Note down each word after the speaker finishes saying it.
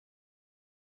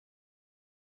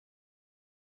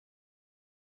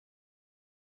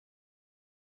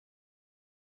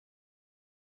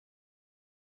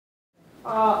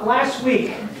Last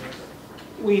week,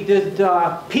 we did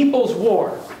People's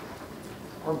War,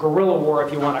 or guerrilla war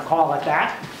if you want to call it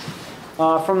that,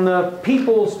 from the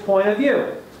people's point of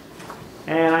view.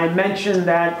 And I mentioned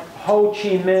that Ho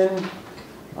Chi Minh,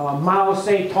 Mao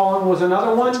Zedong was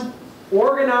another one,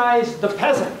 organized the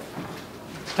peasant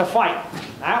to fight.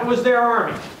 That was their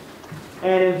army.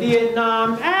 And in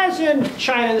Vietnam, as in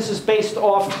China, this is based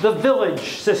off the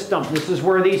village system. This is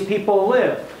where these people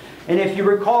live. And if you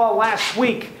recall last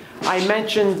week, I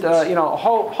mentioned,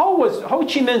 Ho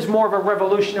Chi Minh's more of a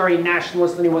revolutionary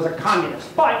nationalist than he was a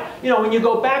communist. But, when you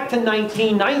go back to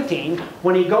 1919,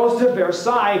 when he goes to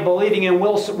Versailles, believing in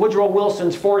Woodrow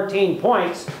Wilson's 14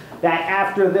 points, that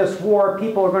after this war,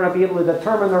 people are going to be able to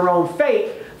determine their own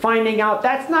fate, finding out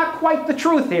that's not quite the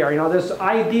truth here. This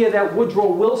idea that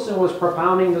Woodrow Wilson was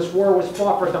propounding, this war was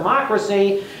fought for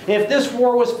democracy. If this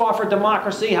war was fought for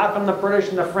democracy, how come the British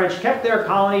and the French kept their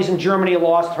colonies and Germany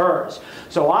lost hers?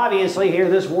 So obviously here,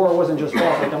 this war wasn't just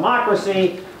fought for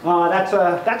democracy. That's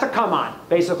a come on,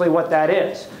 basically what that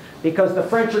is. Because the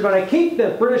British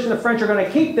and the French are going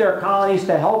to keep their colonies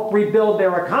to help rebuild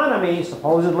their economy,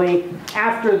 supposedly,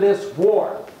 after this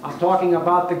war. I'm talking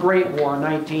about the Great War,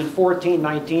 1914,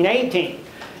 1918.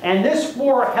 And this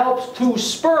war helps to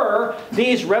spur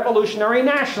these revolutionary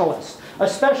nationalists,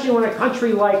 especially when a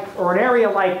country like, or an area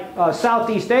like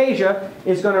Southeast Asia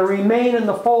is going to remain in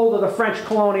the fold of the French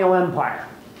colonial empire.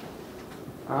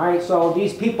 All right, so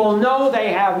these people know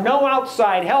they have no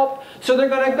outside help, so they're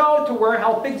going to go to where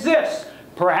help exists.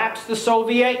 Perhaps the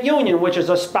Soviet Union, which is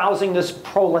espousing this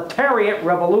proletariat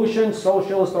revolution,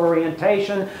 socialist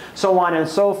orientation, so on and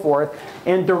so forth,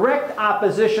 in direct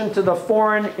opposition to the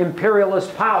foreign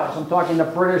imperialist powers. I'm talking the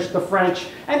British, the French,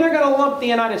 and they're going to lump the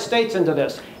United States into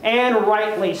this. And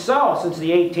rightly so, since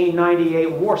the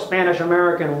 1898 war,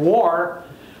 Spanish-American War,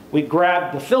 we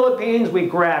grabbed the Philippines, we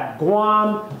grabbed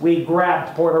Guam, we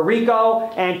grabbed Puerto Rico,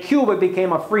 and Cuba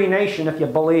became a free nation, if you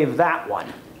believe that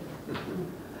one.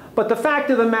 But the fact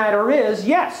of the matter is,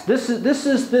 yes, this is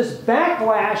this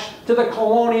backlash to the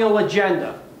colonial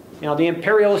agenda, the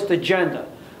imperialist agenda.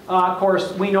 Of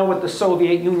course, we know what the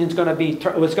Soviet Union's going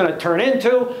to turn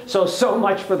into. So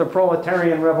much for the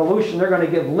proletarian revolution. They're going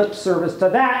to give lip service to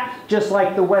that, just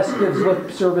like the West gives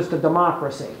lip service to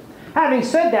democracy. Having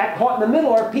said that, caught in the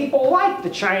middle are people like the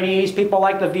Chinese, people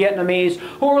like the Vietnamese,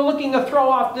 who are looking to throw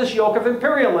off this yoke of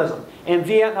imperialism. In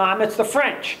Vietnam, it's the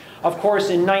French. Of course,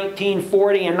 in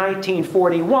 1940 and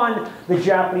 1941, the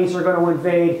Japanese are going to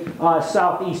invade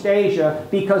Southeast Asia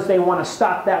because they want to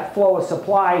stop that flow of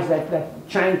supplies that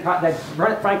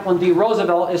Franklin D.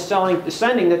 Roosevelt is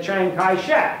sending to Chiang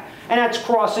Kai-shek. And that's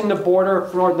crossing the border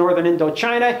from northern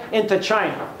Indochina into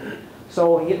China.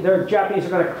 So the Japanese are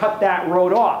going to cut that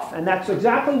road off. And that's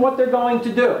exactly what they're going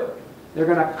to do. They're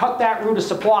going to cut that route of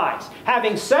supplies.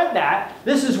 Having said that,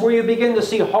 this is where you begin to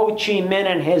see Ho Chi Minh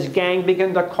and his gang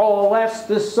begin to coalesce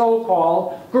this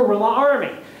so-called guerrilla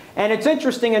army. And it's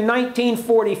interesting, in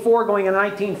 1944 going into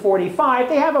 1945,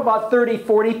 they have about 30,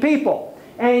 40 people.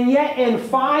 And yet in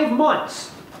 5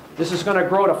 months, this is going to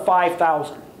grow to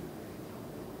 5,000.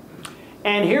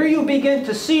 And here you begin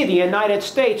to see the United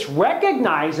States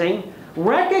recognizing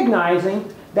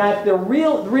that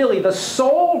the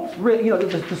sole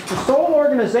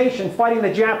organization fighting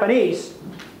the Japanese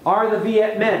are the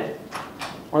Viet Minh,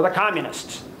 or the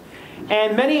communists.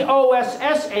 And many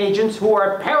OSS agents who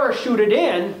are parachuted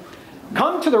in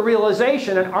come to the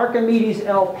realization, and Archimedes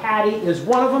L. Patty is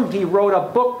one of them. He wrote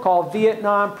a book called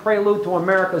Vietnam, Prelude to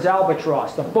America's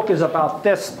Albatross. The book is about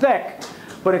this thick.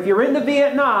 But if you're into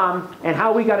Vietnam and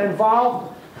how we got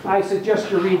involved, I suggest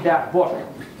you read that book.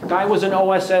 The guy was an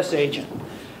OSS agent.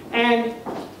 And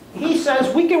he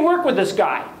says, we can work with this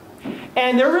guy.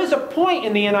 And there is a point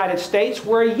in the United States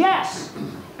where, yes,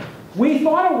 we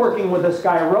thought of working with this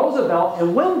guy, Roosevelt,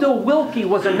 and Wendell Willkie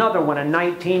was another one in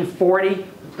 1940.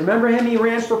 Remember him? He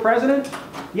ran for president?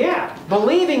 Yeah,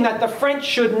 believing that the French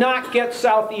should not get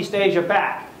Southeast Asia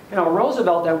back.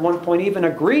 Roosevelt at one point even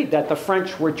agreed that the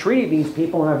French were treating these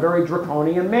people in a very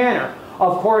draconian manner.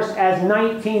 Of course, as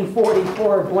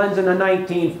 1944 blends into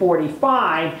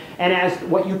 1945, and as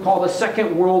what you call the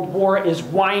Second World War is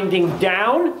winding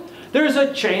down, there's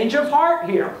a change of heart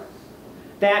here.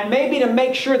 That maybe to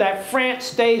make sure that France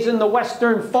stays in the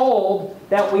Western fold,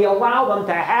 that we allow them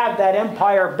to have that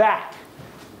empire back.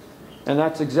 And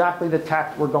that's exactly the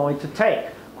tack we're going to take.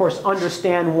 Of course,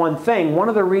 understand one thing. One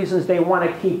of the reasons they want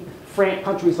to keep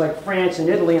countries like France and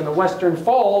Italy in the Western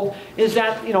fold is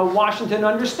that, Washington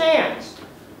understands.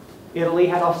 Italy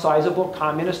had a sizable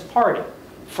communist party.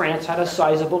 France had a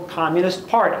sizable communist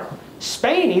party.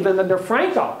 Spain, even under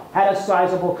Franco, had a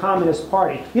sizable communist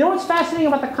party. You know what's fascinating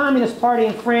about the Communist Party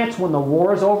in France when the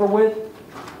war is over with?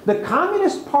 The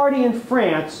Communist Party in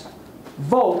France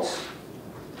votes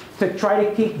to try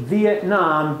to keep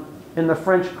Vietnam in the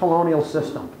French colonial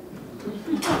system.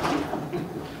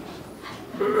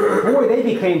 Boy, they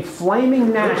became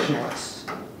flaming nationalists.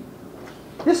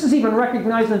 This is even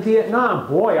recognized in Vietnam.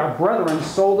 Boy, our brethren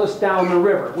sold us down the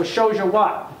river, which shows you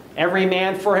what? Every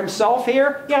man for himself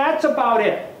here? Yeah, that's about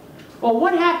it. Well,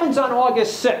 what happens on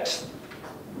August 6th?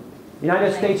 The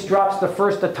United States drops the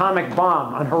first atomic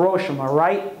bomb on Hiroshima,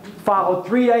 right? Followed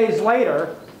 3 days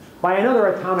later by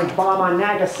another atomic bomb on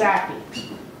Nagasaki.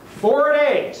 4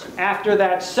 days after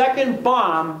that second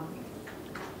bomb,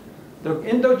 the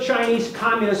Indochinese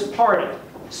Communist Party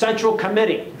Central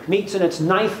Committee meets in its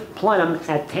 9th plenum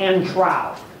at Tan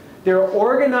Trao. They're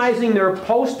organizing their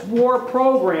post-war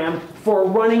program for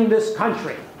running this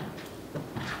country.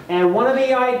 And one of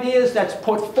the ideas that's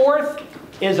put forth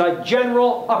is a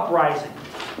general uprising.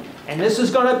 And this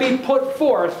is going to be put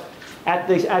forth at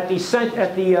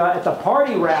the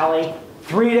party rally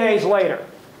 3 days later.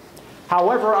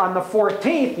 However, on the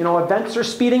 14th, you know, events are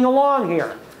speeding along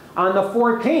here. On the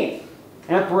 14th,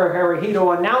 Emperor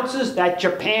Hirohito announces that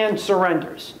Japan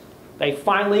surrenders. They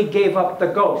finally gave up the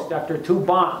ghost after 2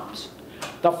 bombs.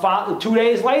 2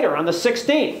 days later, on the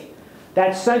 16th,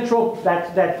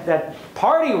 that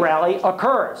party rally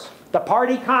occurs. The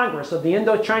Party Congress of the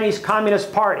Indochinese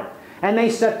Communist Party. And they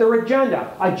set their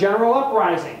agenda, a general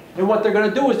uprising. And what they're going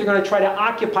to do is they're going to try to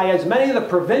occupy as many of the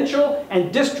provincial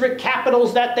and district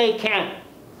capitals that they can.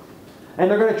 And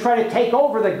they're going to try to take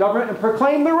over the government and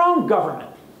proclaim their own government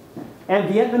and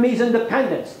Vietnamese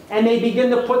independence. And they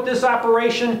begin to put this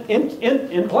operation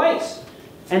in place.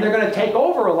 And they're going to take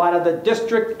over a lot of the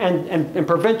district and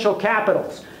provincial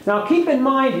capitals. Now keep in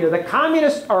mind here, the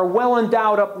communists are well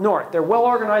endowed up north. They're well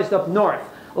organized up north.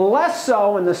 Less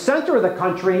so in the center of the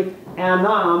country,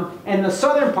 Annam, and the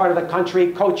southern part of the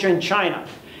country, Cochin China.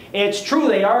 It's true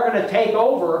they are going to take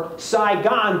over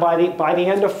Saigon by the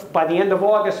end of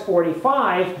August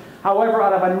 45. However,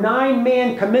 out of a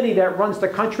 9-man committee that runs the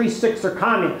country, 6 are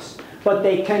communists. But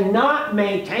they cannot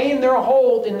maintain their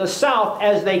hold in the south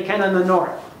as they can in the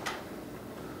north.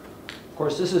 Of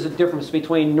course, this is a difference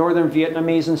between northern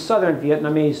Vietnamese and southern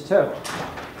Vietnamese too.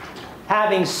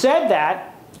 Having said that,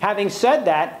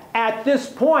 at this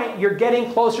point, you're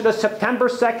getting closer to September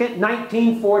 2nd,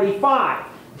 1945.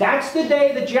 That's the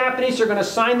day the Japanese are going to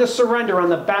sign the surrender on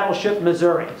the battleship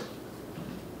Missouri,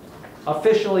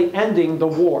 officially ending the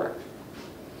war.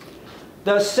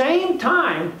 The same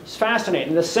time, it's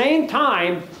fascinating, the same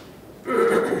time,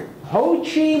 Ho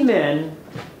Chi Minh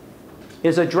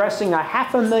is addressing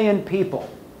 500,000 people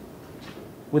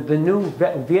with the new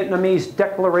Vietnamese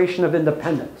Declaration of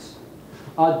Independence.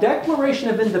 A Declaration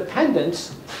of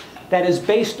Independence that is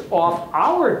based off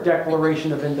our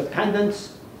Declaration of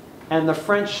Independence and the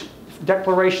French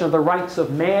Declaration of the Rights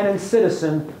of Man and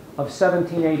Citizen of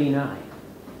 1789.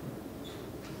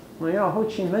 Well, you know, Ho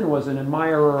Chi Minh was an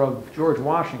admirer of George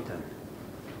Washington.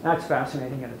 That's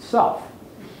fascinating in itself.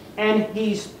 And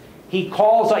he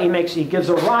gives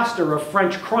a roster of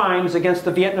French crimes against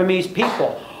the Vietnamese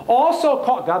people.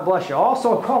 God bless you.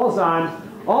 Also calls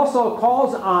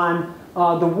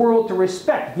on the world to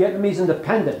respect Vietnamese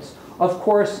independence. Of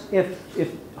course, if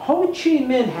Ho Chi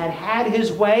Minh had had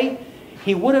his way,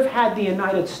 he would have had the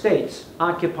United States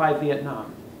occupy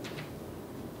Vietnam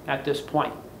at this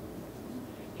point.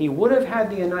 He would have had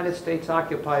the United States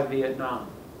occupy Vietnam.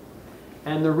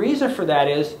 And the reason for that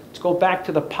is, let's go back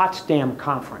to the Potsdam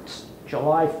Conference,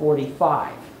 July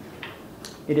 45.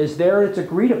 It is there it's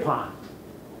agreed upon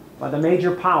by the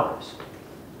major powers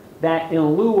that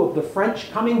in lieu of the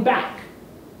French coming back,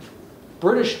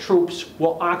 British troops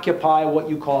will occupy what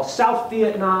you call South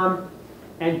Vietnam,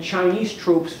 and Chinese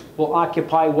troops will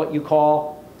occupy what you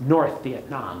call North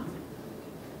Vietnam.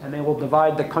 And they will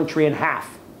divide the country in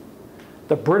half.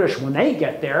 The British, when they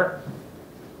get there,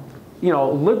 you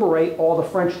know, liberate all the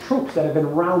French troops that have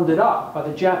been rounded up by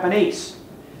the Japanese.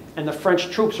 And the French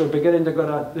troops are going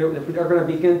to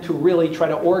begin to really try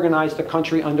to organize the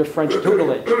country under French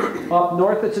tutelage. Up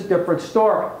north, it's a different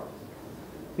story.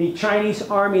 The Chinese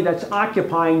army that's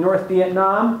occupying North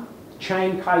Vietnam,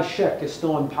 Chiang Kai-shek is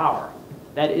still in power.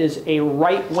 That is a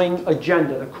right-wing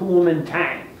agenda, the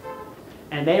Kuomintang.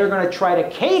 And they are going to try to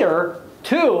cater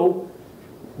to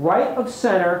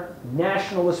right-of-center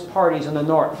nationalist parties in the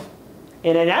north,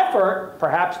 in an effort,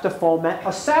 perhaps, to foment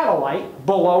a satellite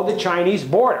below the Chinese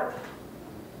border.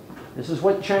 This is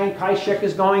what Chiang Kai-shek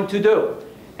is going to do.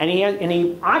 And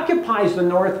he occupies the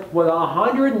north with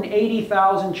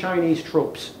 180,000 Chinese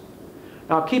troops.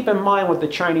 Now keep in mind what the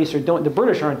Chinese are doing. The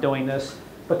British aren't doing this,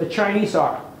 but the Chinese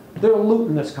are. They're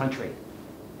looting this country.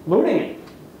 Looting it.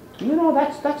 You know,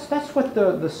 that's what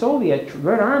the Soviet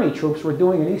Red Army troops were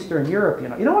doing in Eastern Europe.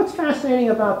 You know what's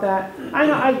fascinating about that? I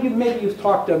know maybe you've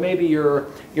talked to maybe your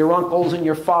uncles and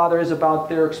your fathers about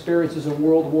their experiences in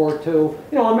World War II. You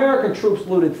know, American troops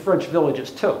looted French villages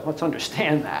too. Let's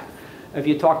understand that if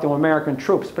you talk to American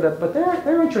troops. But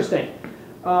they're interesting.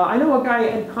 I know a guy,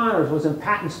 Ed Connors, was in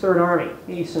Patton's Third Army.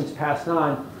 He's since passed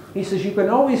on. He says you can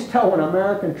always tell when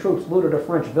American troops looted a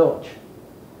French village.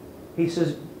 He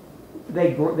says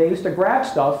they used to grab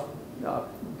stuff,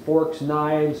 forks,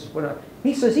 knives, whatever.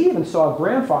 He says he even saw a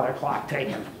grandfather clock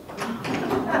taken.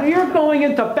 Now you're going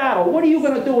into battle. What are you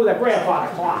going to do with a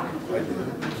grandfather clock?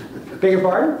 Beg your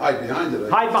pardon? Hide behind it.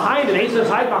 Hide behind it. He says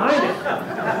hide behind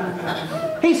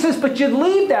it. He says, but you'd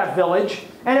leave that village,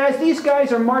 and as these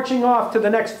guys are marching off to the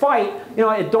next fight, you know,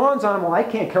 it dawns on them, well, I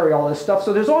can't carry all this stuff,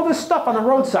 so there's all this stuff on the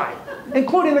roadside,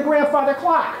 including the grandfather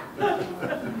clock.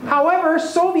 However,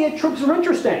 Soviet troops are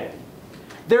interesting.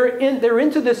 They're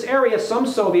into this area some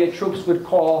Soviet troops would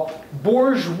call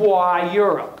bourgeois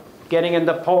Europe, getting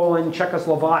into Poland,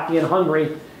 Czechoslovakia, and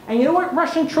Hungary. And you know what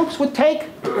Russian troops would take?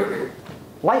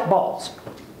 Light bulbs.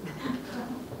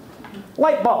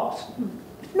 Light bulbs.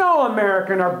 No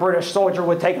American or British soldier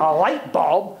would take a light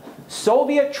bulb.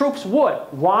 Soviet troops would.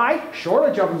 Why?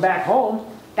 Shortage of them back home.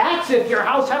 That's if your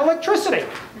house had electricity.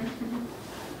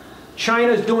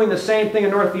 China's doing the same thing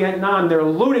in North Vietnam. They're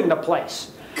looting the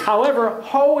place. However,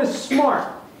 Ho is smart.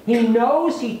 He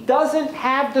knows he doesn't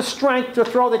have the strength to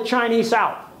throw the Chinese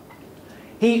out.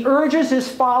 He urges his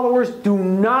followers, do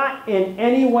not in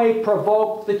any way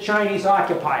provoke the Chinese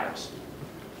occupiers.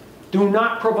 Do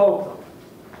not provoke them.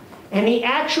 And he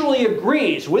actually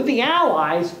agrees with the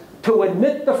Allies to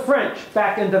admit the French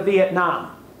back into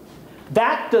Vietnam.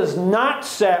 That does not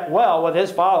set well with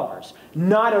his followers.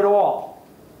 Not at all.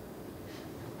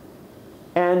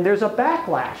 And there's a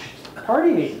backlash.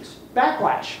 Party meetings.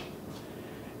 Backlash.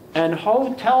 And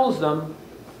Ho tells them,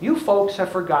 you folks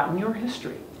have forgotten your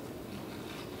history.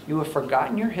 You have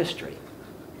forgotten your history.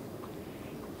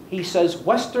 He says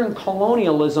Western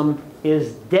colonialism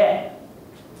is dead.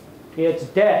 It's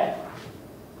dead.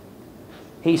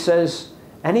 He says,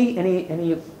 and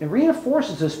he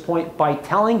reinforces this point by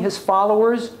telling his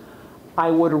followers,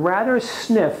 I would rather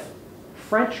sniff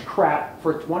French crap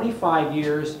for 25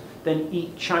 years than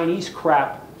eat Chinese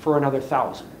crap for another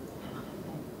 1,000.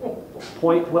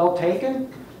 Point well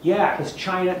taken? Yeah, because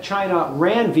China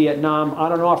ran Vietnam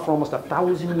on and off for almost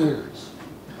 1,000 years.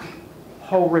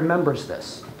 Ho remembers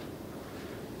this.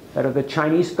 That if the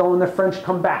Chinese go and the French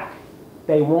come back,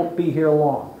 they won't be here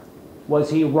long. Was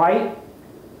he right?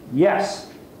 Yes.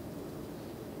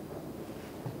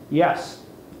 Yes.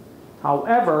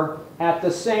 However, at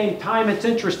the same time, it's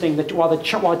interesting that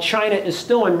while China is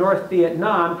still in North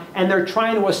Vietnam and they're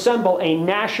trying to assemble a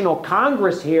national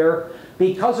Congress here,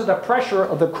 because of the pressure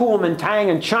of the Kuomintang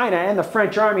in China and the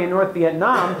French army in North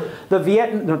Vietnam,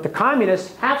 the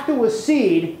communists have to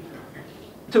accede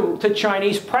to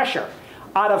Chinese pressure.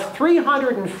 Out of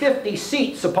 350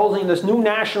 seats, supposing this new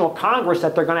national Congress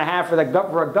that they're going to have for the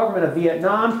government of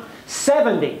Vietnam,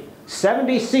 70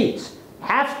 seats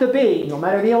have to be, no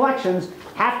matter the elections,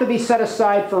 have to be set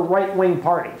aside for right-wing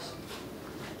parties.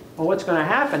 Well, what's going to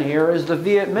happen here is the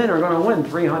Viet Minh are going to win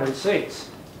 300 seats.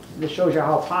 This shows you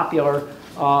how popular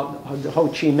Ho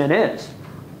Chi Minh is.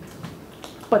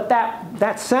 But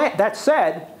that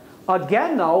said,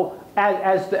 again though,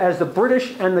 as the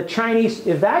British and the Chinese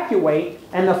evacuate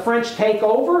and the French take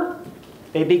over,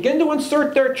 they begin to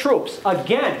insert their troops.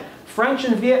 Again, French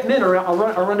and Viet Minh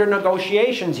are under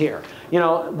negotiations here. You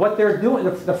know, what they're doing,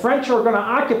 the French are going to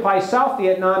occupy South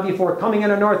Vietnam before coming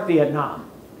into North Vietnam.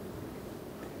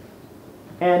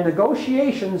 And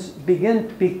negotiations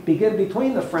begin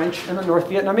between the French and the North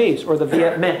Vietnamese, or the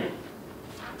Viet Minh.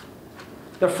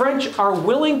 The French are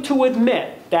willing to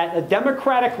admit that the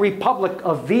Democratic Republic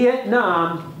of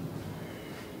Vietnam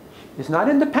is not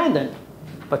independent,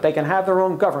 but they can have their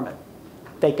own government.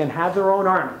 They can have their own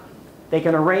army. They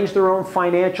can arrange their own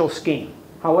financial scheme.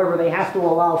 However, they have to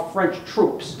allow French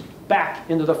troops back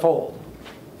into the fold,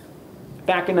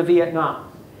 back into Vietnam.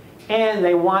 And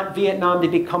they want Vietnam to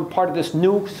become part of this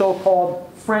new so-called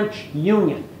French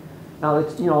Union. Now,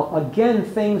 it's, you know,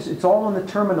 again, it's all in the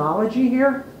terminology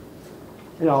here.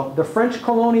 You know, the French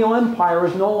colonial empire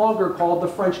is no longer called the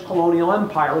French colonial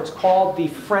empire. It's called the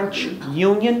French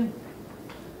Union.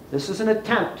 This is an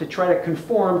attempt to try to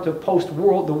conform to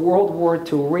the World War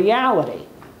II reality.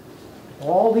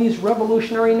 All these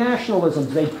revolutionary nationalisms,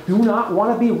 they do not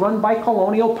want to be run by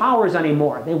colonial powers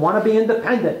anymore. They want to be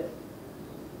independent.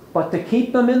 But to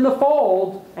keep them in the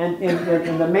fold and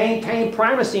to maintain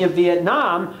primacy in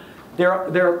Vietnam,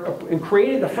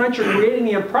 the French are creating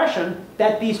the impression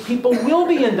that these people will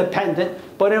be independent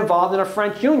but involved in a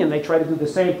French union. They try to do the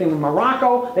same thing with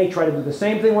Morocco. They try to do the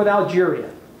same thing with Algeria.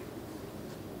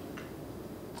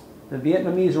 The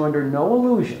Vietnamese are under no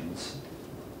illusions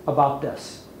about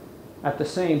this. At the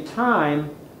same time,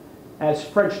 as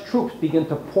French troops begin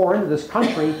to pour into this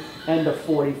country, end of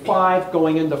 45,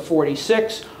 going into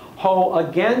 46, Ho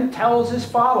again tells his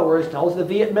followers, tells the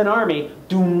Viet Minh army,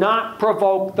 do not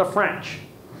provoke the French.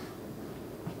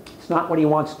 It's not what he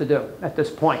wants to do at this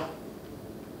point.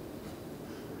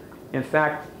 In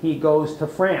fact, he goes to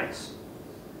France,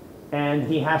 and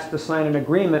he has to sign an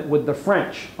agreement with the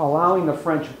French, allowing the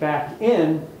French back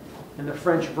in, and the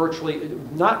French virtually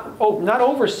not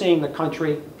overseeing the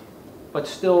country, but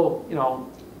still, you know,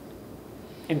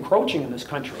 encroaching in this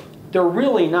country. They're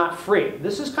really not free.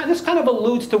 This kind of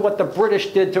alludes to what the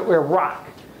British did to Iraq.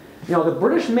 You know, the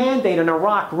British mandate in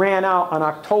Iraq ran out on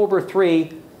October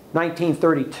 3,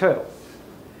 1932.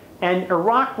 And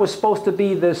Iraq was supposed to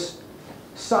be this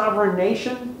sovereign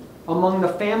nation among the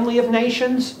family of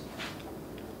nations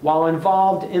while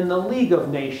involved in the League of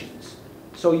Nations.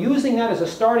 So using that as a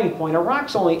starting point,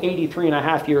 Iraq's only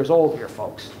 83.5 years old here,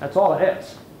 folks. That's all it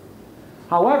is.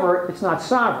 However, it's not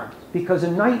sovereign, because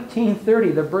in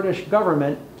 1930, the British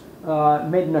government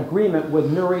made an agreement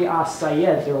with Nuri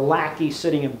as-Sayed, their lackey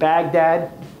sitting in Baghdad.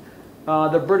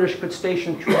 The British could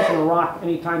station troops in Iraq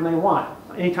anytime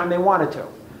they wanted to.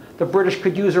 The British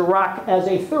could use Iraq as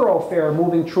a thoroughfare,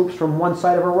 moving troops from one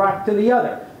side of Iraq to the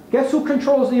other. Guess who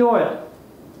controls the oil?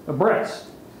 The Brits.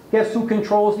 Guess who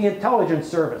controls the intelligence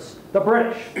service? The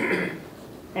British.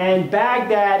 And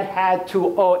Baghdad had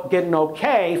to get an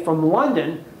okay from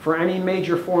London for any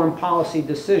major foreign policy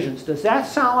decisions. Does that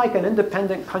sound like an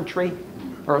independent country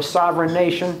or a sovereign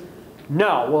nation?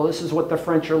 No. Well, this is what the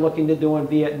French are looking to do in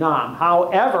Vietnam.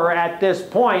 However, at this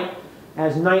point,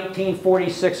 as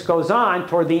 1946 goes on,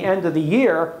 toward the end of the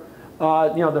year,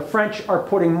 the French are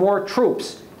putting more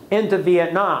troops into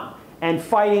Vietnam, and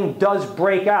fighting does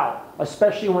break out,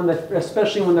 especially when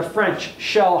the French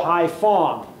shell Hai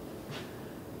Phong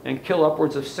and kill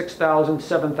upwards of 6,000,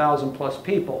 7,000 plus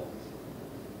people.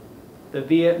 The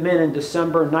Viet Minh in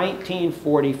December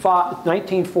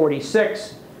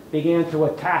 1946 began to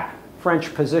attack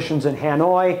French positions in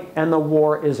Hanoi, and the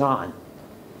war is on.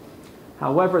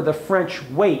 However, the French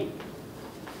weight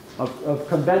of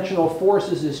conventional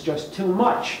forces is just too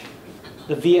much.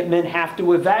 The Viet Minh have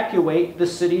to evacuate the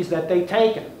cities that they've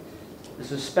taken.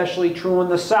 This is especially true in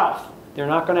the south. They're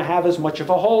not going to have as much of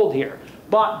a hold here.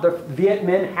 But the Viet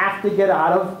Minh have to get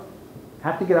out of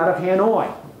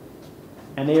Hanoi.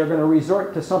 And they are going to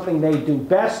resort to something they do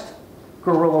best,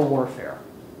 guerrilla warfare.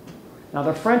 Now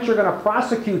the French are going to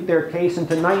prosecute their case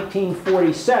into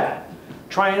 1947,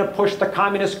 trying to push the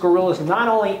communist guerrillas not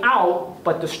only out,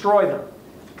 but destroy them,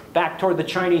 back toward the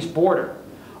Chinese border.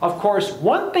 Of course,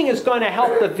 one thing is going to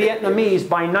help the Vietnamese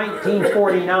by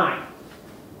 1949.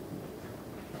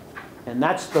 And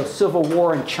that's the civil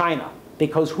war in China.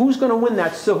 Because who's going to win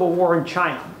that civil war in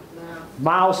China?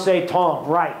 Mao Zedong,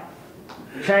 right.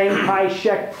 Chiang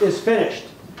Kai-shek is finished.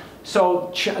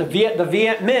 So the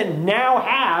Viet Minh now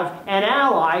have an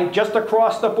ally just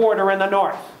across the border in the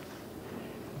north.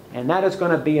 And that is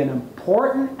going to be an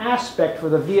important aspect for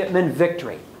the Viet Minh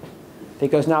victory.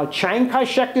 Because now Chiang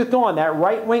Kai-shek is gone. That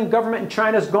right-wing government in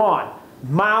China is gone.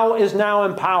 Mao is now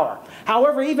in power.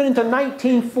 However, even into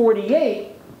 1948,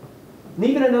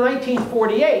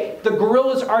 the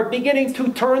guerrillas are beginning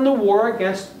to turn the war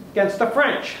against the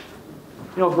French.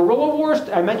 You know, guerrilla wars,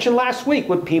 I mentioned last week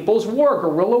with People's War,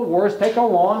 guerrilla wars take a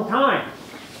long time.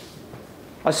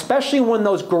 Especially when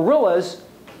those guerrillas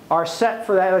are set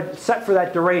for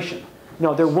that duration. You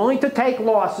know, they're willing to take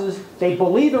losses, they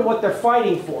believe in what they're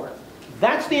fighting for.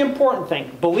 That's the important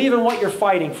thing. Believe in what you're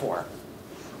fighting for.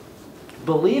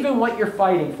 Believe in what you're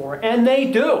fighting for. And they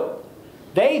do.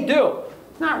 They do.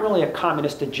 It's not really a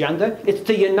communist agenda. It's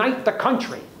to unite the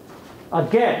country.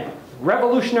 Again,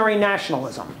 revolutionary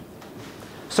nationalism.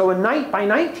 So by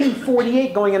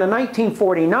 1948, going into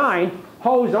 1949,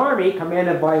 Ho's army,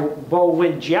 commanded by Vo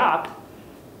Nguyen Giap,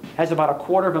 has about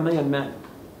 250,000 men.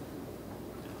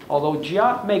 Although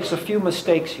Giap makes a few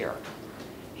mistakes here.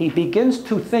 He begins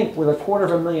to think with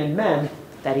 250,000 men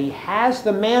that he has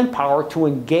the manpower to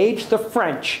engage the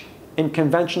French in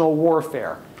conventional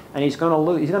warfare. And he's going to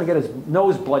lose. He's going to get his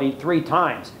nose bloodied 3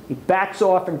 times. He backs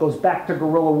off and goes back to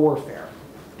guerrilla warfare.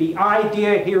 The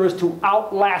idea here is to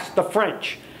outlast the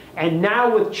French. And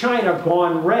now with China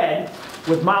gone red,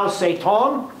 with Mao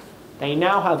Zedong, They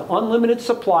now have unlimited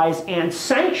supplies and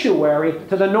sanctuary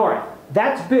to the north.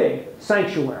 That's big,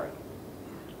 sanctuary.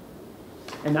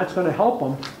 And that's going to help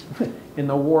them in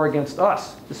the war against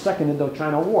us, the Second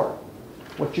Indochina War.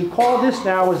 What you call this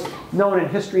now is known in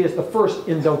history as the First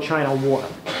Indochina War.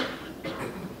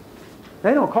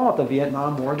 They don't call it the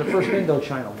Vietnam War, the First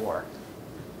Indochina War.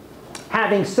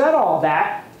 Having said all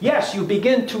that, yes, you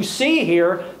begin to see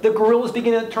here the guerrillas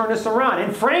beginning to turn this around.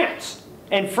 In France,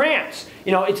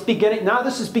 you know, it's beginning, now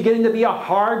this is beginning to be a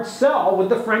hard sell with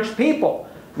the French people.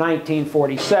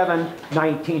 1947,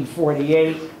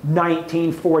 1948,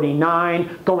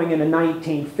 1949, going into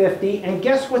 1950, and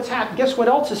guess what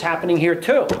else is happening here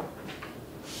too?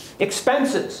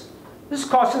 Expenses. This is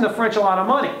costing the French a lot of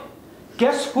money.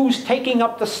 Guess who's taking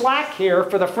up the slack here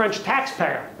for the French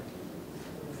taxpayer?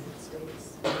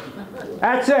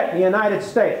 That's it, the United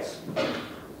States.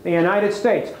 The United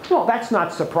States. Well, that's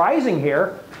not surprising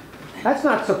here. That's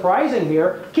not surprising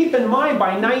here. Keep in mind,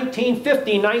 by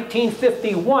 1950,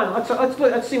 1951, let's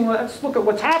look at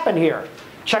what's happened here.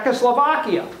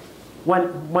 Czechoslovakia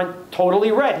went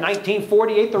totally red.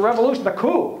 1948, the revolution, the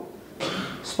coup,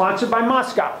 sponsored by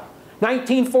Moscow.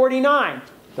 1949,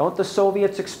 don't the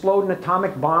Soviets explode an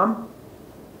atomic bomb?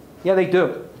 Yeah, they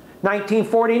do.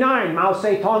 1949, Mao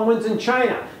Zedong wins in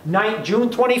China.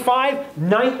 June 25,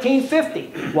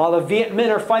 1950. While the Viet Minh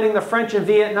are fighting the French in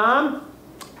Vietnam,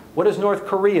 what does North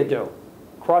Korea do?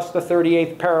 Cross the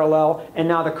 38th parallel, and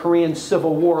now the Korean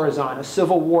Civil War is on. A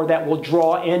civil war that will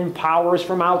draw in powers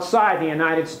from outside the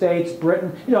United States,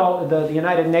 Britain, you know, the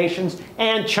United Nations,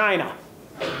 and China.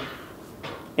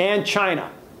 And China.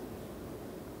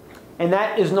 And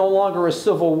that is no longer a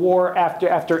civil war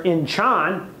after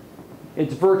Inchon.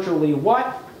 It's virtually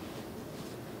what?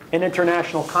 An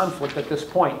international conflict at this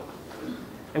point,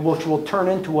 and which will turn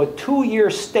into a 2-year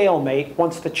stalemate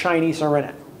once the Chinese are in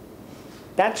it.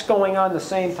 That's going on the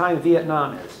same time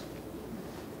Vietnam is.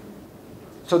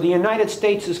 So the United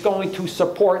States is going to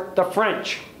support the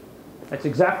French. That's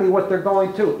exactly what they're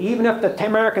going to, even if the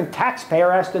American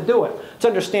taxpayer has to do it. Let's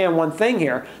understand one thing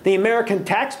here. The American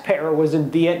taxpayer was in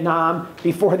Vietnam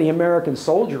before the American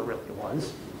soldier really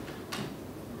was.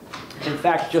 In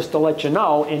fact, just to let you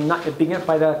know, by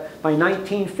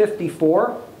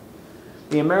 1954,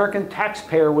 the American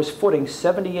taxpayer was footing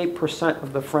 78%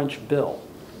 of the French bill,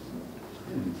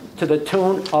 to the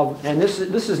tune of, and this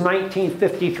is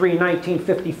 1953,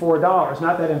 1954 dollars,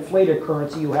 not that inflated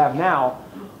currency you have now,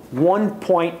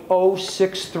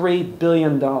 $1.063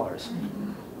 billion.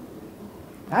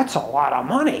 That's a lot of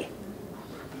money.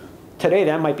 Today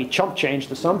that might be chump change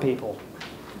to some people,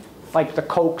 like the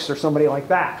Kochs or somebody like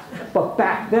that. But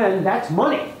back then, that's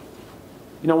money.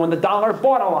 You know, when the dollar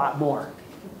bought a lot more.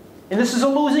 And this is a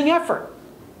losing effort.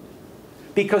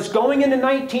 Because going into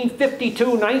 1952,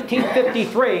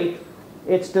 1953,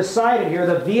 it's decided here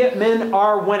the Viet Minh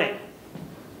are winning.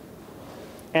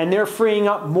 And they're freeing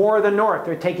up more of the north.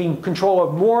 They're taking control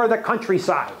of more of the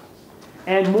countryside.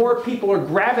 And more people are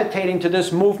gravitating to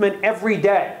this movement every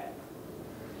day.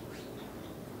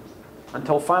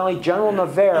 Until finally General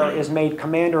Navarre is made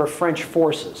commander of French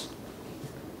forces.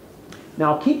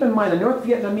 Now keep in mind the North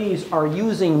Vietnamese are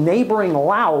using neighboring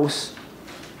Laos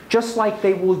just like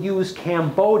they will use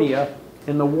Cambodia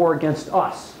in the war against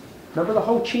us. Remember the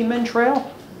Ho Chi Minh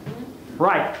Trail?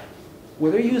 Right.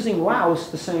 Well, they're using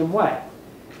Laos the same way.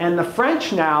 And the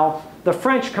French now, the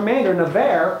French commander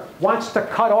Navarre wants to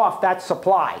cut off that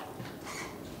supply.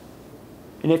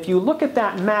 And if you look at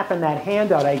that map and that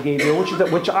handout I gave you,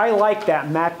 which I like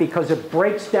that map because it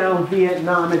breaks down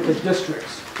Vietnam into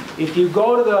districts. If you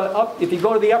go to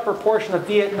the upper portion of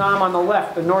Vietnam on the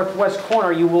left, the northwest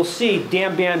corner, you will see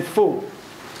Dien Bien Phu.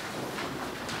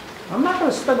 I'm not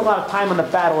going to spend a lot of time on the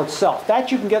battle itself.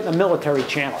 That you can get in the military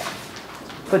channel.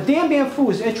 But Dien Bien Phu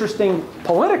is interesting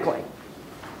politically.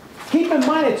 Keep in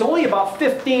mind it's only about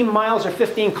 15 miles or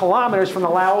 15 kilometers from the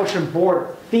Laotian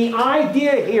border. The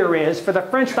idea here is for the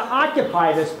French to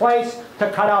occupy this place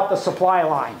to cut out the supply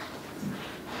line.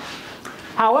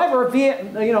 However,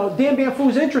 Dien Bien Phu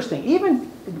is interesting.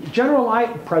 Even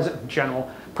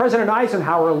President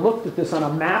Eisenhower looked at this on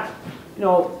a map. You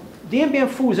know, Dien Bien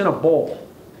Phu is in a bowl.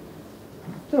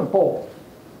 It's in a bowl.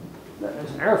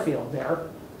 There's an airfield there,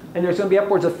 and there's going to be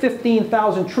upwards of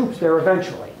 15,000 troops there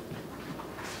eventually.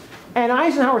 And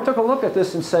Eisenhower took a look at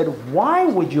this and said, why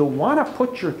would you want to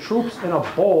put your troops in a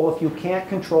bowl if you can't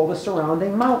control the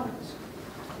surrounding mountains?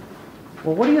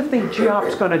 Well, what do you think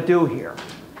GIOP's going to do here?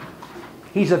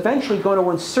 He's eventually going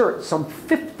to insert some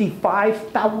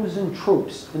 55,000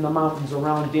 troops in the mountains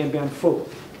around Dien Bien Phu,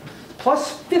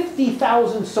 plus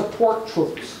 50,000 support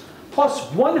troops,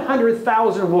 plus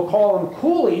 100,000, we'll call them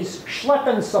coolies,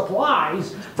 schlepping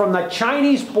supplies from the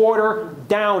Chinese border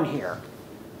down here,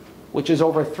 which is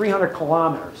over 300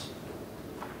 kilometers.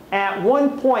 At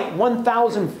one point,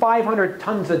 1,500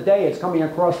 tons a day is coming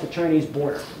across the Chinese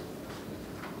border.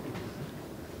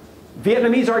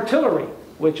 Vietnamese artillery,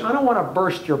 which I don't want to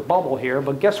burst your bubble here,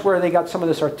 but guess where they got some of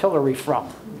this artillery from?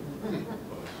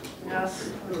 Yes.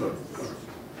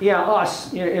 Yeah,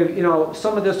 us. You know,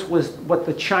 some of this was what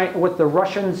the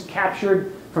Russians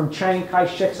captured from Chiang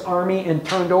Kai-shek's army and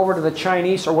turned over to the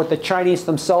Chinese, or what the Chinese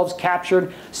themselves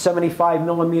captured, 75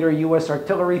 millimeter U.S.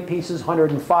 artillery pieces,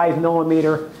 105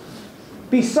 millimeter.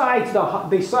 Besides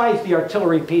the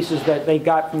artillery pieces that they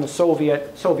got from the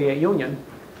Soviet Union.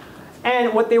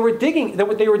 And what they were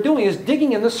doing is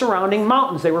digging in the surrounding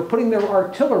mountains. They were putting their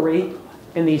artillery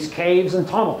in these caves and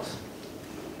tunnels.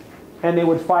 And they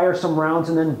would fire some rounds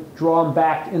and then draw them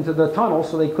back into the tunnel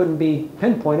so they couldn't be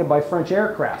pinpointed by French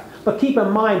aircraft. But keep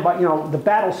in mind, the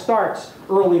battle starts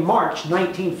early March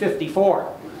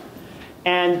 1954.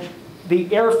 And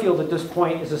the airfield at this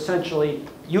point is essentially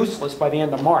useless by the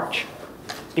end of March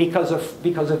because of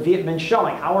Viet Minh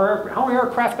shelling. How are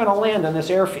aircraft going to land on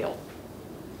this airfield?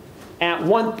 At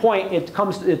one point,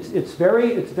 it's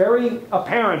very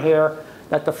apparent here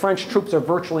that the French troops are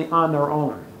virtually on their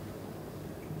own.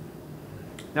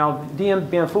 Now, Dien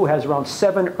Bien Phu has around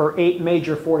 7 or 8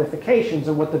 major fortifications,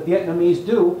 and what the Vietnamese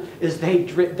do is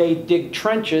they dig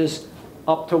trenches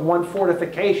up to one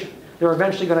fortification. They're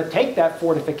eventually going to take that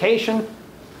fortification,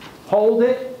 hold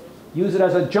it, use it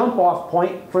as a jump-off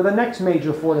point for the next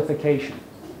major fortification.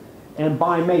 And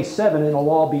by May 7, it'll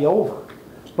all be over.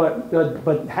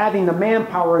 But having the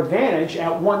manpower advantage,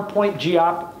 at one point,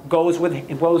 GIOP goes with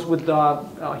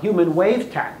human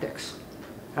wave tactics.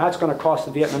 That's going to cost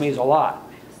the Vietnamese a lot.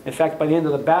 In fact, by the end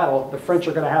of the battle, the French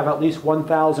are going to have at least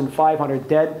 1,500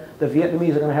 dead. The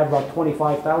Vietnamese are going to have about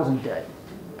 25,000 dead.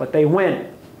 But they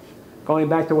win. Going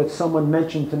back to what someone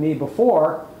mentioned to me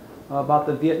before about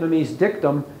the Vietnamese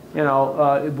dictum,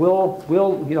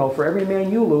 for every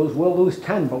man you lose, we'll lose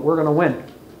 10, but we're going to win.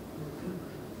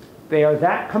 They are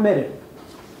that committed.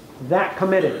 That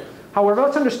committed. However,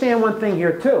 let's understand one thing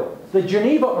here too. The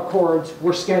Geneva Accords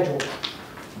were scheduled.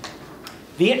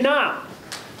 Vietnam,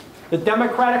 the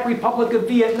Democratic Republic of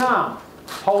Vietnam,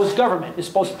 Ho's government is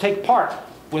supposed to take part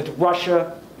with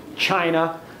Russia,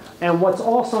 China, and what's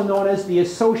also known as the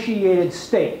Associated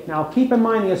State. Now keep in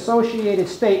mind the Associated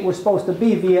State was supposed to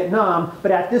be Vietnam,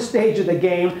 but at this stage of the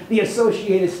game, the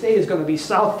Associated State is going to be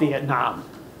South Vietnam.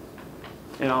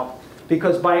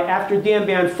 Because after Dien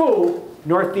Bien Phu,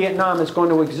 North Vietnam is going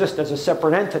to exist as a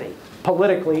separate entity.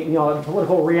 Politically,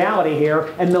 political reality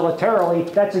here, and militarily,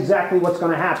 that's exactly what's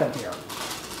going to happen here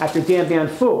after Dien Bien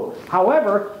Phu.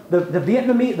 However, the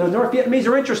North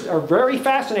Vietnamese are very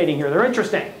fascinating here. They're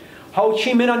interesting. Ho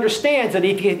Chi Minh understands that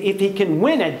if he can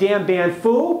win at Dien Bien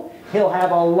Phu, he'll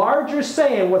have a larger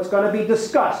say in what's going to be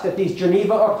discussed at these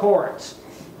Geneva Accords.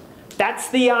 That's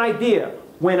the idea.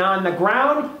 When on the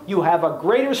ground, you have a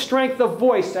greater strength of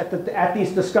voice at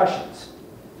these discussions.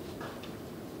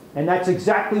 And that's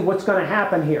exactly what's going to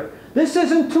happen here. This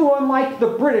isn't too unlike the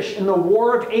British in the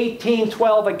War of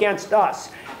 1812 against us.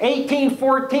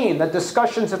 1814, the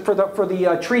discussions for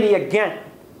the treaty of Ghent.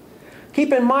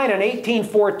 Keep in mind, in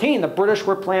 1814, the British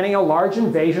were planning a large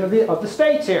invasion of the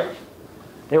States here.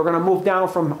 They were going to move down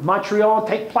from Montreal and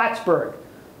take Plattsburgh.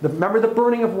 Remember the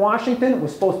burning of Washington? It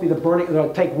was supposed to be the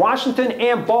burning, take Washington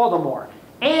and Baltimore.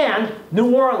 And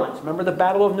New Orleans. Remember the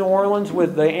Battle of New Orleans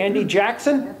with Andy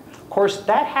Jackson? Of course,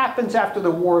 that happens after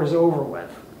the war is over with.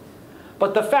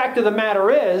 But the fact of the matter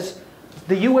is,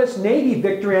 the U.S. Navy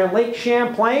victory on Lake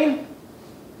Champlain,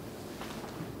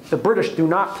 the British do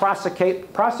not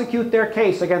prosecute their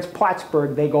case against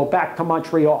Plattsburgh. They go back to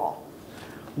Montreal.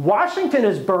 Washington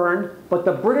is burned, but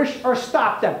the British are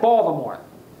stopped at Baltimore.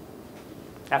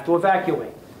 Have to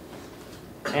evacuate.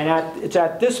 And it's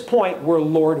at this point where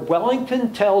Lord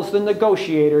Wellington tells the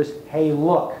negotiators, hey,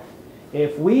 look,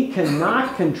 if we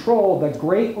cannot control the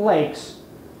Great Lakes,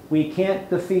 we can't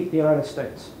defeat the United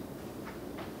States.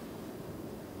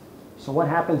 So what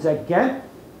happens at Ghent?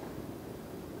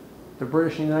 The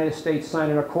British and the United States sign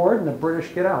an accord, and the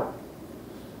British get out.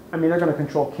 I mean, they're going to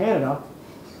control Canada,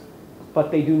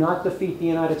 but they do not defeat the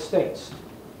United States.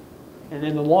 And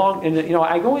in the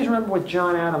I always remember what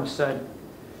John Adams said.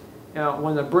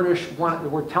 When the British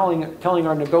were telling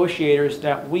our negotiators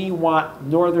that we want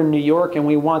northern New York and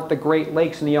we want the Great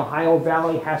Lakes and the Ohio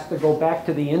Valley has to go back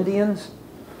to the Indians.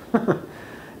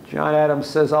 John Adams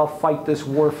says, I'll fight this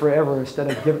war forever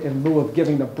in lieu of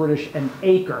giving the British an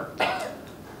acre.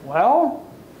 Well,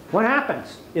 What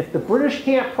happens? If the British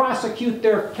can't prosecute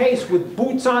their case with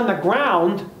boots on the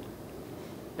ground,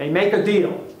 they make a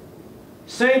deal.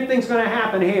 Same thing's going to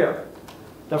happen here.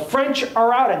 The French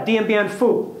are out at Dien Bien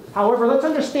Phu. However, let's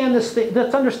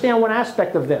understand one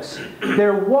aspect of this.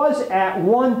 There was at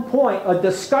one point a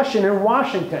discussion in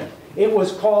Washington. It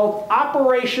was called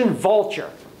Operation Vulture.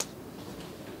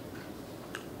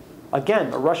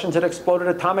 Again, the Russians had exploded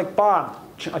an atomic bomb.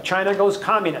 China goes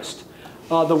communist.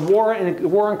 The war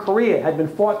in Korea had been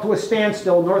fought to a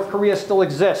standstill. North Korea still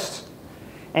exists.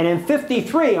 And in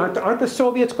 '53, aren't the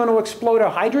Soviets going to explode a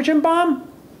hydrogen bomb?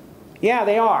 Yeah,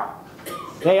 they are.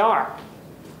 They are.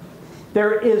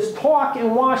 There is talk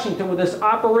in Washington with this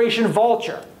Operation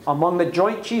Vulture among the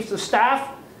Joint Chiefs of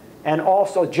Staff and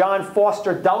also John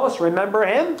Foster Dulles, remember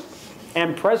him?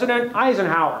 And President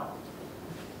Eisenhower.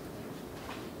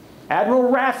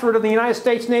 Admiral Radford of the United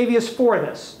States Navy is for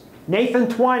this. Nathan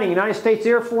Twining, United States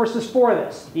Air Force, is for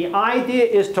this. The idea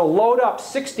is to load up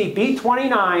 60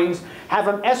 B-29s, have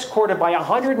them escorted by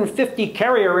 150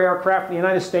 carrier aircraft from the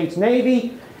United States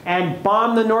Navy, and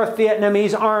bomb the North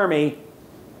Vietnamese army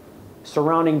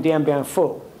surrounding Dien Bien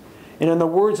Phu. And in the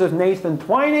words of Nathan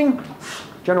Twining,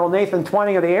 General Nathan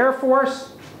Twining of the Air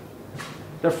Force,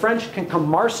 the French can come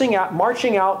marching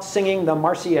out singing the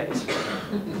Marseillaise.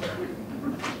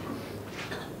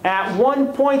 At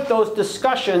one point, those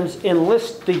discussions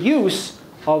enlist the use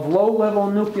of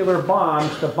low-level nuclear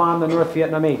bombs to bomb the North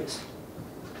Vietnamese.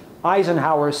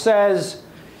 Eisenhower says,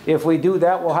 if we do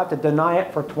that, we'll have to deny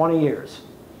it for 20 years.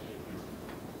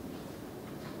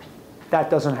 That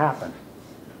doesn't happen.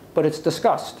 But it's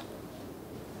discussed.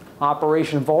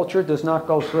 Operation Vulture does not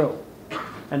go through.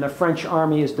 And the French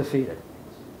army is defeated.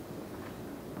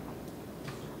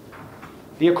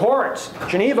 The Accords,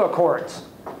 Geneva Accords.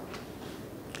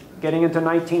 Getting into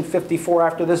 1954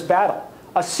 after this battle.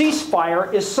 A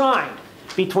ceasefire is signed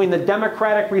between the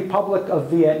Democratic Republic of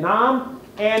Vietnam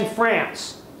and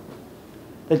France.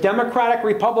 The Democratic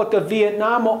Republic of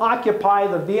Vietnam will occupy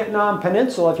the Vietnam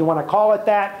Peninsula, if you want to call it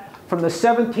that, from the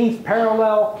 17th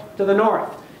parallel to the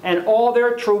north. And all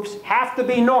their troops have to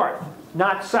be north,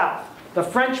 not south. The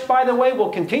French, by the way, will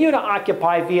continue to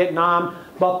occupy Vietnam,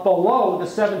 but below the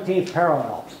 17th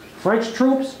parallel. French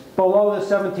troops below the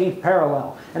 17th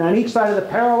parallel. And on each side of the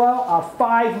parallel, a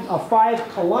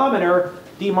 5-kilometer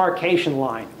demarcation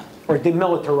line, or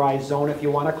demilitarized zone, if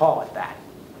you want to call it that.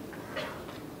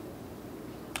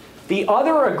 The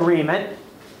other agreement,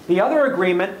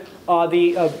 part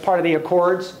of the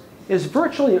Accords, is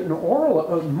virtually an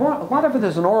oral, a lot of it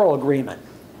is an oral agreement.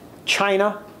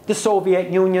 China, the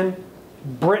Soviet Union,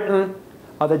 Britain,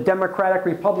 the Democratic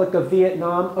Republic of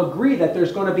Vietnam agree that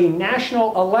there's going to be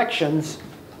national elections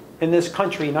in this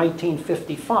country in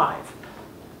 1955.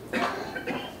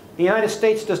 The United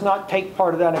States does not take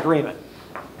part of that agreement.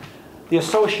 The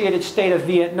associated state of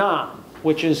Vietnam,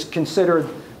 which is considered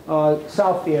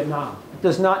South Vietnam,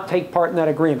 does not take part in that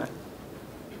agreement.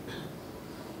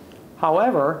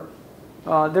 However,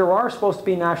 there are supposed to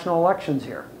be national elections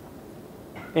here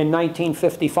in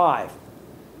 1955.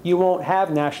 You won't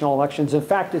have national elections. In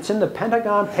fact, it's in the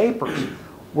Pentagon Papers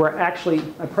where actually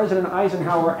President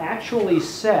Eisenhower actually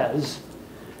says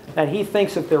that he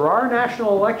thinks if there are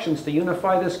national elections to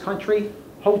unify this country,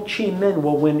 Ho Chi Minh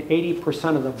will win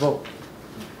 80% of the vote.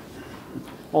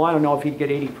 Well, I don't know if he'd get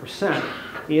 80%.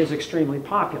 He is extremely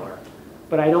popular.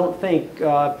 But I don't think,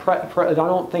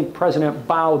 President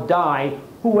Bao Dai,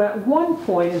 who at one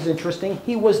point is interesting,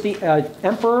 he was the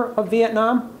emperor of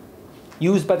Vietnam,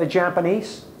 used by the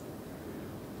Japanese,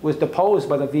 was deposed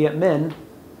by the Viet Minh,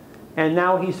 and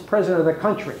now he's president of the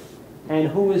country. And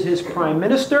who is his prime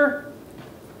minister?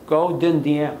 Go Dinh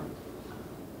Diem.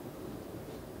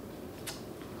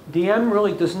 Diem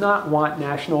really does not want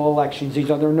national elections. He's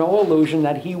under no illusion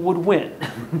that he would win.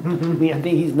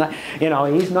 He's not,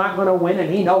 he's not going to win,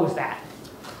 and he knows that.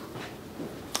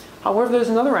 However, there's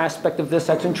another aspect of this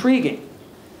that's intriguing.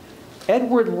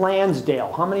 Edward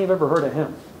Lansdale. How many have ever heard of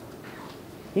him?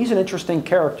 He's an interesting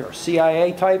character,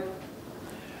 CIA type.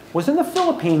 Was in the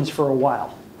Philippines for a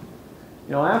while.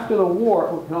 After the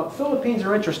war, Philippines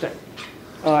are interesting.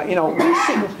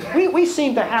 We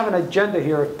seem to have an agenda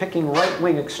here of picking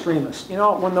right-wing extremists.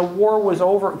 When the war was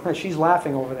over, she's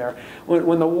laughing over there.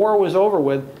 When the war was over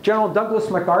with, General Douglas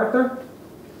MacArthur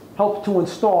helped to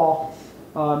install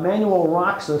Manuel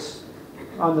Roxas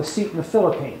on the seat in the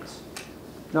Philippines.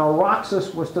 Now,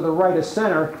 Roxas was to the right of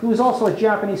center. He was also a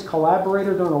Japanese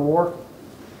collaborator during the war.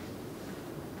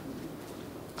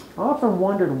 I often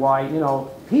wondered why,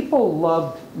 people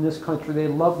loved, in this country, they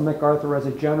loved MacArthur as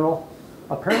a general.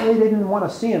 Apparently they didn't want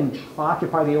to see him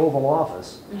occupy the Oval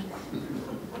Office.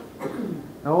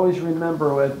 I always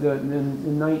remember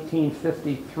in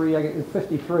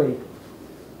 1953,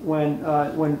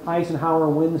 when Eisenhower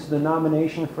wins the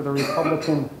nomination for the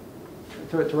Republican,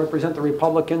 to represent the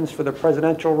Republicans for the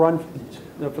presidential run,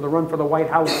 for the White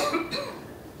House.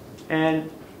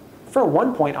 And for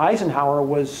one point, Eisenhower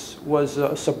was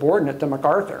a subordinate to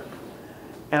MacArthur.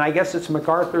 And I guess it's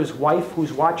MacArthur's wife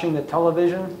who's watching the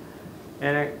television,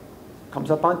 and it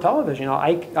comes up on television. You know,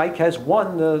 Ike has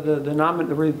won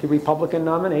the Republican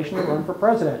nomination to run for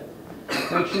president.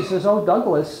 And she says, "Oh,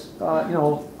 Douglas, you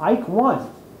know, Ike won."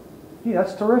 Gee,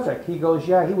 that's terrific. He goes,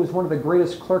 "Yeah, he was one of the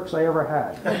greatest clerks I ever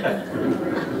had."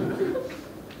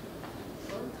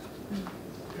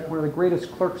 One of the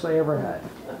greatest clerks I ever had.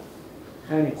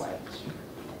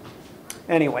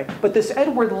 Anyway, but this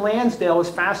Edward Lansdale is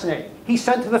fascinating. He's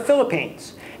sent to the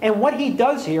Philippines. And what he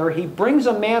does here, he brings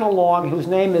a man along whose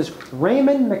name is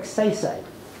Raymond Magsaysay.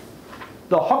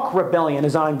 The Huk Rebellion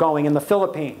is ongoing in the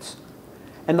Philippines.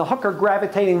 And the Huk are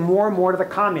gravitating more and more to the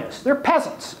communists. They're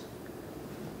peasants.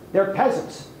 They're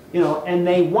peasants, you know, and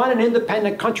they want an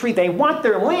independent country. They want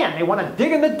their land. They want to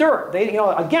dig in the dirt. They, you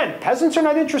know, again, peasants are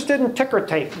not interested in ticker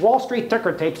tape, Wall Street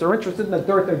ticker tapes. They're interested in the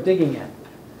dirt they're digging in.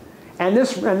 And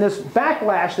this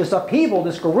backlash, this upheaval,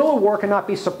 this guerrilla war cannot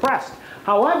be suppressed.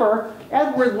 However,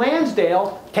 Edward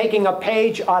Lansdale, taking a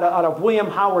page out of William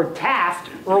Howard Taft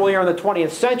earlier in the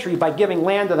 20th century by giving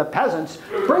land to the peasants,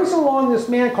 brings along this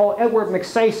man called Edward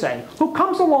Magsaysay, who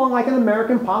comes along like an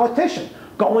American politician,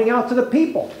 going out to the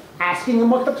people, asking them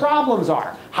what the problems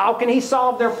are. How can he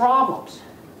solve their problems?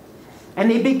 And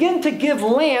they begin to give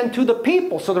land to the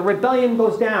people, so the rebellion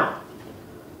goes down.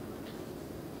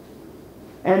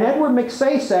 And Edward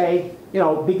Magsaysay, you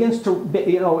know, begins to,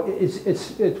 you know,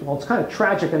 it's kind of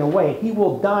tragic in a way. He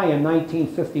will die in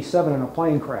 1957 in a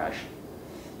plane crash.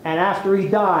 And after he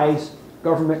dies,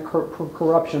 government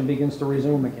corruption begins to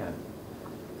resume again.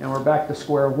 And we're back to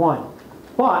square one.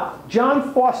 But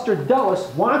John Foster Dulles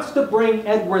wants to bring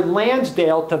Edward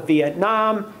Lansdale to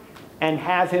Vietnam and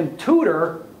have him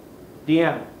tutor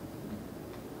Diem.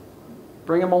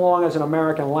 Bring him along as an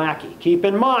American lackey. Keep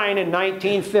in mind, in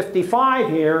 1955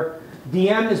 here,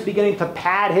 Diem is beginning to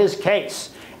pad his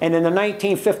case. And in the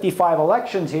 1955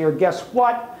 elections here, guess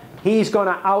what? He's going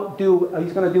to outdo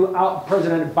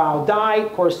President Bao Dai.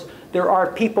 Of course, there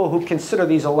are people who consider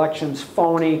these elections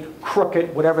phony,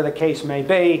 crooked, whatever the case may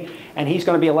be, and he's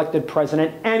going to be elected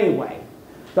president anyway.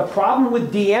 The problem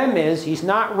with Diem is he's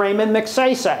not Raymond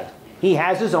Magsaysay. He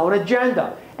has his own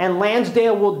agenda. And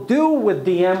Lansdale will do with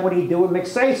Diem what he did with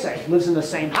Magsaysay. He lives in the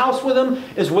same house with him,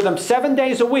 is with him 7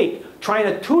 days a week, trying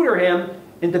to tutor him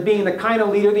into being the kind of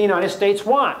leader the United States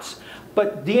wants.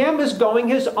 But Diem is going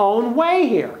his own way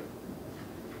here.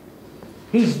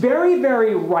 He's very,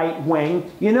 very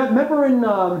right-wing. You know, remember in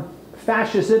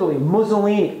fascist Italy,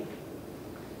 Mussolini,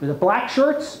 the black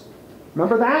shirts?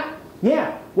 Remember that?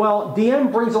 Yeah. Well,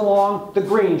 Diem brings along the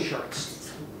green shirts.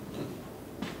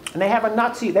 And they have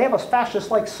a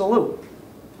fascist-like salute.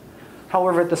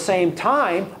 However, at the same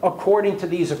time, according to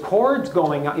these accords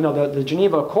going on, you know, the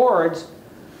Geneva Accords,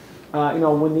 you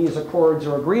know, when these accords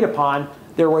are agreed upon,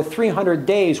 there were 300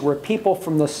 days where people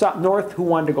from the north who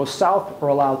wanted to go south were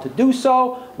allowed to do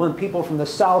so. When people from the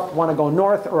south want to go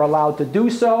north are allowed to do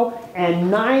so. And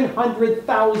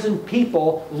 900,000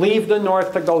 people leave the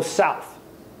north to go south.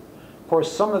 Of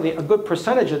course, a good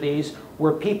percentage of these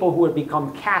were people who had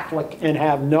become Catholic and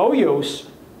have no use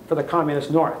for the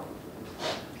communist north.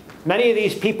 Many of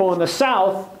these people in the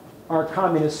south are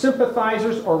communist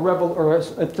sympathizers or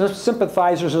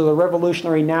sympathizers of the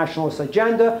revolutionary nationalist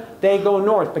agenda. They go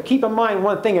north. But keep in mind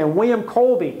one thing, and William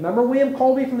Colby, remember William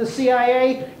Colby from the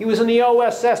CIA? He was in the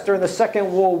OSS during the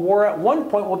Second World War. At one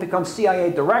point will become CIA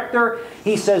director.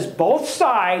 He says both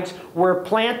sides were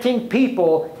planting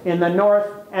people in the north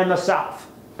and the south.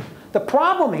 The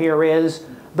problem here is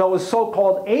those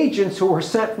so-called agents who were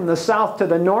sent from the south to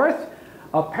the north,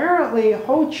 apparently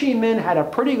Ho Chi Minh had a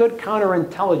pretty good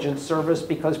counterintelligence service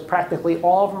because practically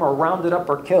all of them are rounded up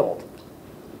or killed.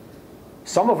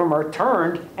 Some of them are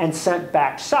turned and sent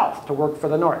back south to work for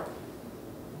the north.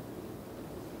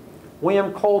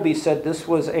 William Colby said this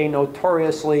was a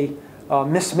notoriously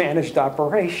mismanaged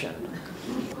operation.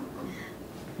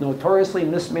 Notoriously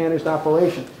mismanaged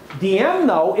operation. Diem,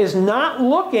 though, is not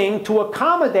looking to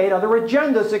accommodate other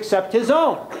agendas except his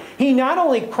own. He not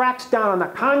only cracks down on the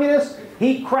communists,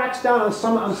 he cracks down on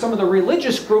some of the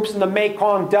religious groups in the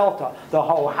Mekong Delta, the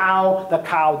Ho Hao, the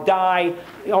Cao Dai,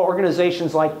 you know,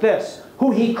 organizations like this,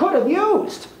 who he could have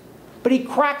used. But he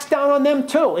cracks down on them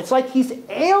too. It's like he's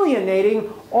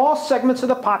alienating all segments of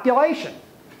the population.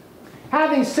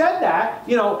 Having said that,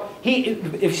 you know,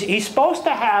 he's supposed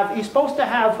to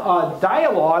have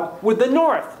dialogue with the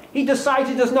North. He decides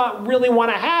he does not really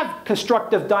want to have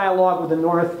constructive dialogue with the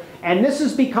North, and this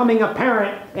is becoming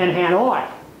apparent in Hanoi.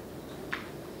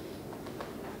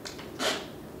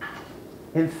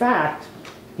 In fact,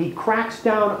 he cracks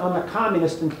down on the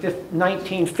communists in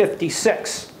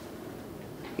 1956.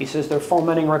 He says they're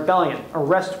fomenting rebellion,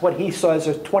 arrests what he says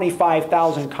are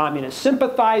 25,000 communist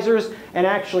sympathizers, and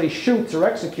actually shoots or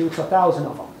executes 1,000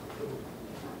 of them.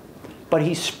 But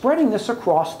he's spreading this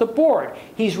across the board.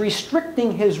 He's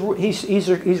restricting his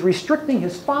restricting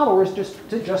his followers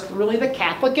to just really the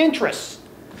Catholic interests,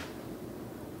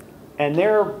 and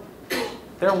they're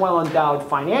well endowed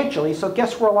financially. So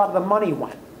guess where a lot of the money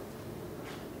went?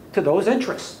 To those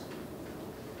interests.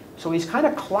 So he's kind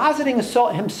of closeting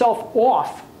himself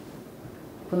off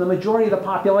from the majority of the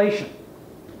population.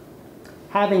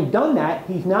 Having done that,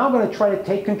 he's now going to try to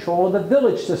take control of the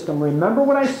village system. Remember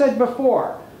what I said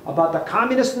before about the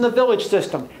communists in the village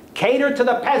system. Cater to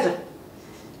the peasant.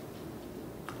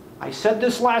 I said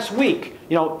this last week.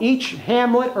 You know, each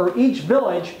hamlet or each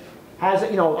village has,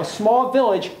 you know, a small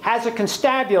village has a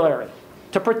constabulary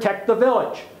to protect the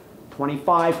village.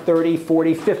 25, 30,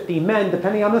 40, 50 men,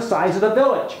 depending on the size of the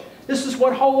village. This is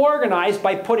what Ho organized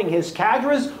by putting his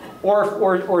cadres or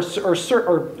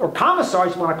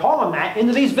commissars, you want to call them that,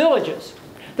 into these villages.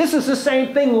 This is the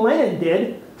same thing Lenin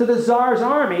did to the Tsar's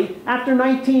army after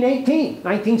 1917,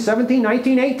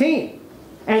 1918,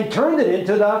 and turned it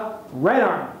into the Red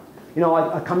Army. You know,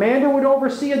 a commander would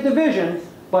oversee a division,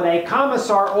 but a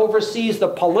commissar oversees the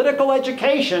political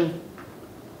education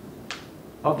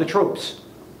of the troops.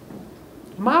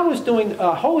 Ho was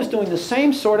doing the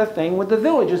same sort of thing with the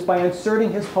villages by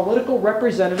inserting his political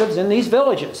representatives in these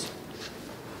villages.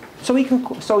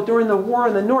 So during the war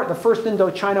in the North, the First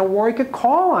Indochina War, he could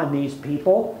call on these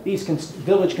people, these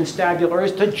village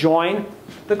constabularies, to join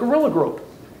the guerrilla group.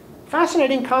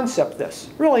 Fascinating concept, this.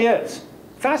 Really is.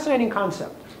 Fascinating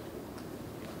concept.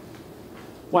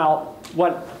 Well,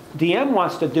 what Diem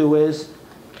wants to do is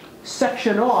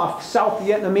section off South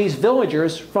Vietnamese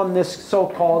villagers from this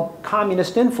so-called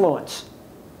communist influence.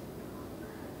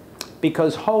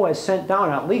 Because Ho has sent down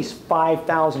at least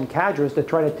 5,000 cadres to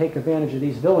try to take advantage of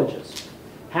these villages.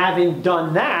 Having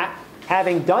done that,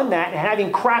 and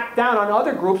having cracked down on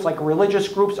other groups like religious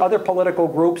groups, other political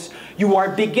groups, you are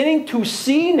beginning to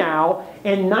see now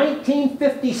in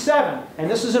 1957,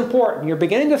 and this is important, you're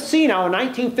beginning to see now in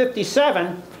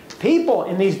 1957, people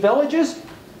in these villages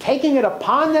taking it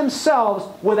upon themselves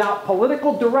without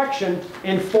political direction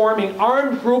in forming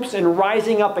armed groups and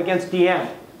rising up against Diem.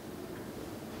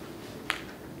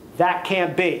 That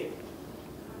can't be.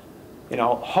 You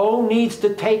know, Ho needs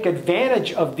to take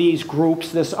advantage of these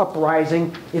groups, this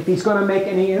uprising, if he's going to make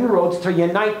any inroads to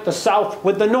unite the South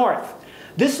with the North.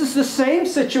 This is the same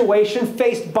situation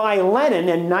faced by Lenin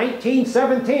in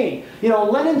 1917. You know,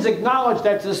 Lenin's acknowledged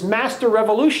as this master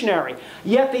revolutionary.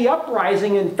 Yet the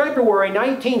uprising in February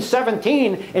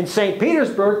 1917 in St.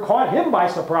 Petersburg caught him by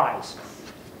surprise.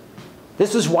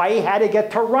 This is why he had to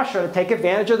get to Russia to take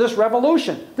advantage of this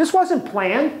revolution. This wasn't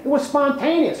planned. It was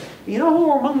spontaneous. You know who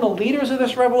were among the leaders of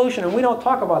this revolution? And we don't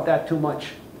talk about that too much.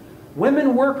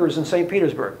 Women workers in St.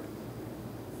 Petersburg.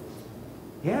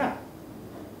 Yeah.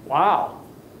 Wow.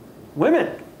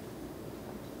 Women.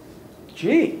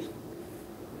 Geez.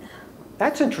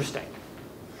 That's interesting.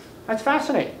 That's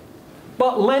fascinating.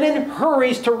 But Lenin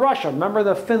hurries to Russia. Remember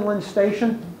the Finland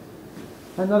station?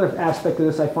 Another aspect of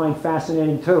this I find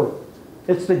fascinating too.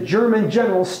 It's the German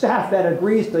general staff that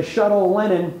agrees to shuttle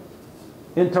Lenin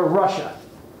into Russia.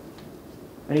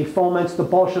 And he foments the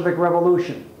Bolshevik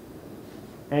Revolution.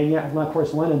 And yet, of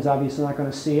course, Lenin's obviously not going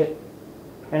to see it.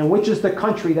 And which is the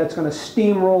country that's going to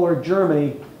steamroller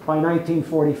Germany by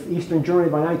 1940, Eastern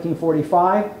Germany by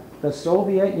 1945? The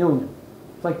Soviet Union.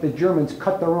 It's like the Germans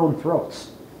cut their own throats.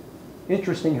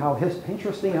 Interesting how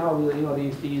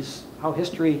how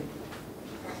history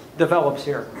develops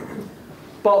here.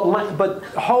 But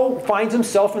Ho finds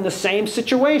himself in the same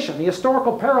situation. The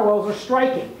historical parallels are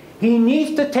striking. He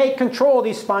needs to take control of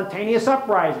these spontaneous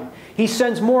uprisings. He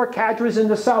sends more cadres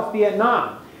into South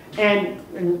Vietnam.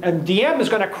 And Diem is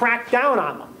going to crack down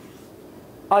on them.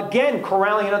 Again,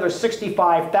 corralling another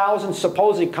 65,000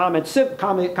 supposed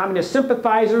communist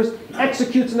sympathizers,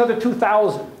 executes another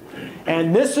 2,000.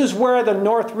 And this is where the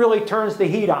North really turns the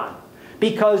heat on.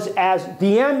 Because as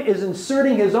Diem is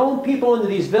inserting his own people into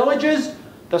these villages,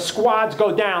 the squads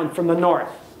go down from the North.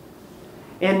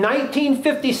 In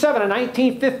 1957 and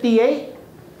 1958,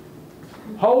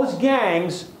 Ho's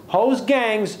gangs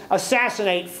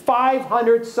assassinate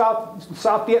 500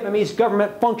 South Vietnamese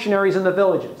government functionaries in the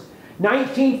villages.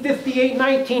 1958,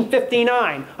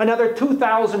 1959, another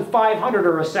 2,500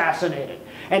 are assassinated.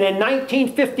 And in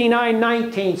 1959,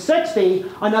 1960,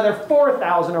 another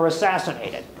 4,000 are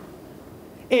assassinated.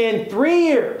 In 3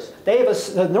 years,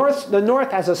 the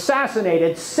North has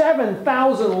assassinated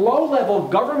 7,000 low-level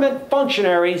government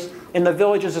functionaries in the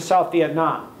villages of South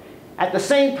Vietnam. At the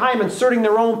same time, inserting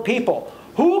their own people.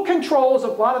 Who controls a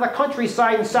lot of the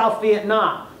countryside in South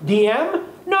Vietnam? Diem?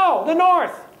 No, the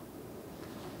North.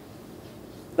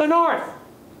 The North.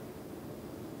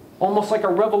 Almost like a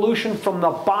revolution from the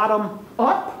bottom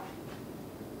up,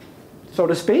 so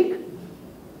to speak.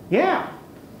 Yeah.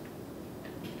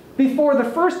 Before the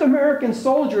first American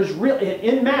soldiers really,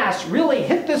 en masse really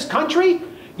hit this country,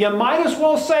 you might as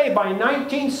well say by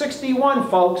 1961,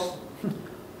 folks,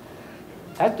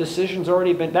 that decision's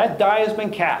already been, that die has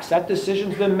been cast. That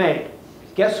decision's been made.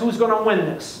 Guess who's going to win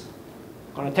this?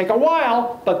 It's going to take a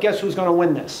while, but guess who's going to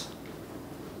win this?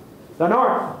 The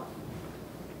North.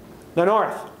 The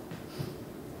North.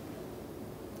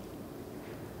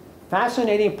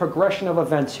 Fascinating progression of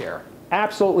events here.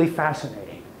 Absolutely fascinating.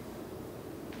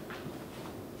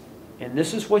 And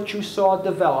this is what you saw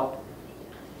develop.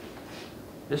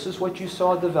 This is what you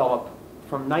saw develop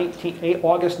from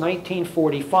August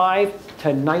 1945 to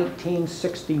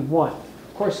 1961.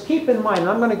 Of course, keep in mind,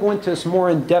 I'm going to go into this more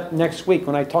in depth next week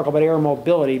when I talk about air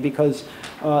mobility, because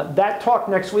that talk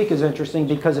next week is interesting,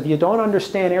 because if you don't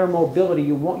understand air mobility,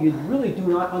 you really do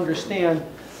not understand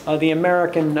the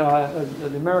American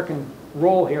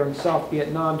role here in South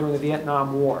Vietnam during the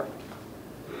Vietnam War.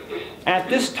 At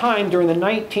this time, during the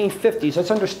 1950s,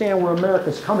 let's understand where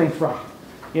America's coming from.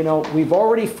 You know, we've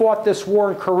already fought this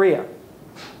war in Korea.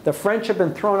 The French have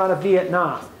been thrown out of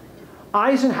Vietnam.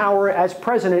 Eisenhower, as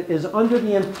president, is under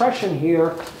the impression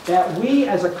here that we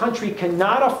as a country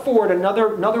cannot afford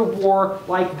another war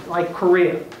like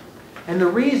Korea. And the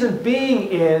reason being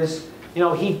is, you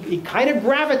know, he kind of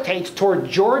gravitates toward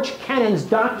George Kennan's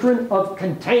doctrine of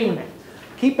containment.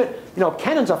 Keep it, you know,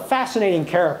 Kennan's a fascinating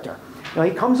character. Now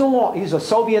he comes along, he's a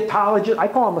Sovietologist. I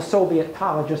call him a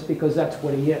Sovietologist because that's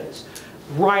what he is.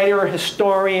 Writer,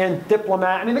 historian,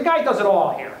 diplomat. I mean, the guy does it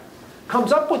all here.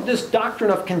 Comes up with this doctrine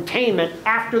of containment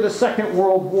after the Second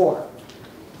World War.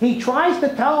 He tries to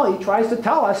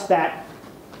tell us that,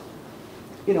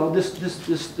 you know,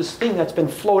 this thing that's been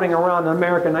floating around in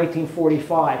America in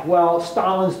 1945. Well,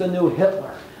 Stalin's the new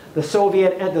Hitler. The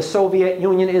Soviet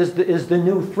Union is the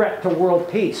new threat to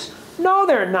world peace. No,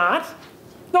 they're not.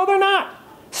 No, they're not.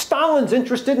 Stalin's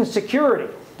interested in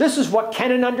security. This is what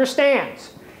Kennan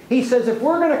understands. He says if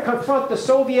we're going to confront the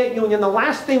Soviet Union, the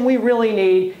last thing we really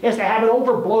need is to have an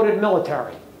over-bloated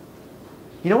military.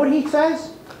 You know what he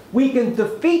says? We can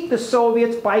defeat the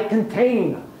Soviets by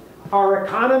containing them. Our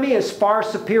economy is far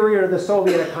superior to the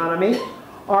Soviet economy.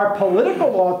 Our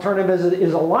political alternative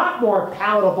is a lot more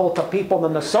palatable to people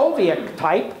than the Soviet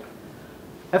type.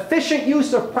 Efficient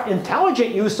use of,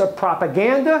 intelligent use of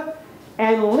propaganda,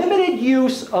 and limited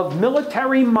use of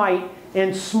military might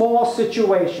in small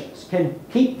situations can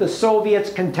keep the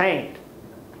Soviets contained.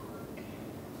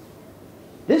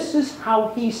 This is how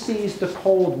he sees the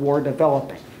Cold War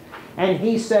developing. And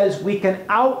he says we can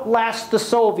outlast the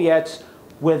Soviets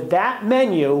with that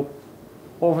menu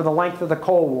over the length of the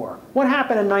Cold War. What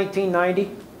happened in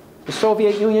 1990? The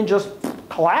Soviet Union just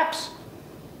collapsed?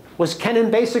 Was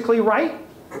Kennan basically right?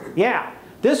 Yeah.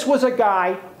 This was a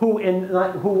guy who in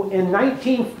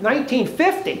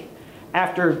 1950,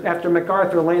 after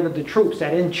MacArthur landed the troops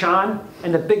at Incheon,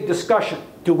 and the big discussion,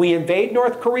 do we invade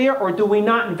North Korea or do we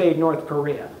not invade North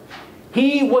Korea?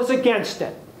 He was against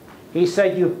it. He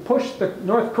said, you push the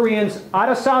North Koreans out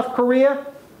of South Korea,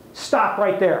 stop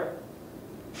right there.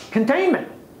 Containment.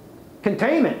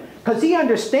 Containment. Because he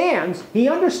understands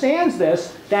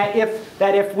this, that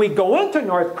if we go into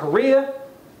North Korea,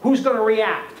 who's going to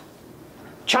react?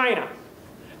 China.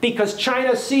 Because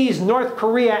China sees North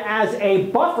Korea as a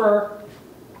buffer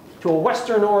to a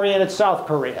Western-oriented South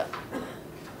Korea.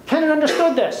 Kennan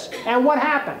understood this. And what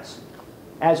happens?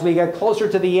 As we get closer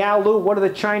to the Yalu, what are the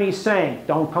Chinese saying?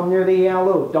 Don't come near the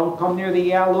Yalu. Don't come near the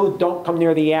Yalu. Don't come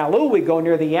near the Yalu. We go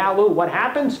near the Yalu. What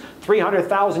happens?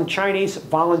 300,000 Chinese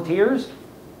volunteers.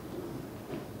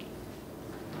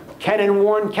 Kennan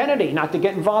warned Kennedy not to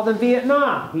get involved in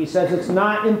Vietnam. He says it's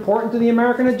not important to the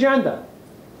American agenda.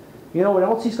 You know what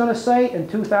else he's going to say in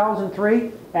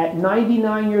 2003? At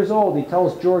 99 years old, he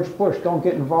tells George Bush, don't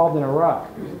get involved in Iraq.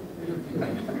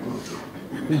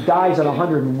 He dies at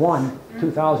 101,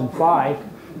 2005.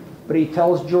 But he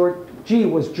tells George, gee,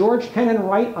 was George Kennan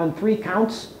right on 3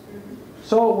 counts?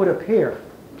 So it would appear.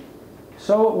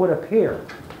 So it would appear.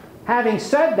 Having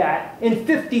said that, in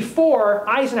 '54,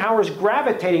 Eisenhower's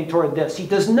gravitating toward this. He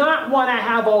does not want to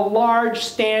have a large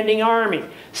standing army.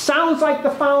 Sounds like the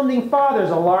Founding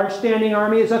Fathers. A large standing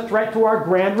army is a threat to our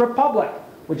grand republic,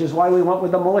 which is why we went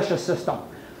with the militia system.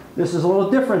 This is a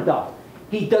little different, though.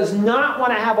 He does not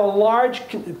want to have a large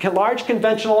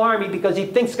conventional army because he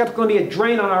thinks it's going to be a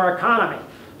drain on our economy.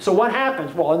 So what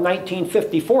happens? Well, in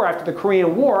 1954, after the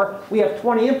Korean War, we have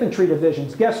 20 infantry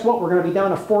divisions. Guess what? We're going to be down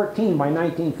to 14 by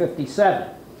 1957.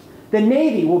 The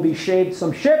Navy will be shaved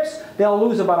some ships. They'll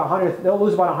lose about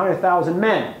 100,000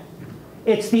 men.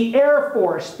 It's the Air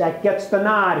Force that gets the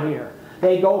nod here.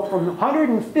 They go from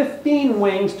 115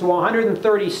 wings to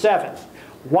 137.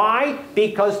 Why?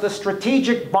 Because the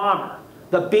strategic bomber,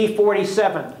 the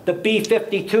B-47, the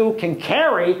B-52 can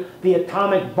carry the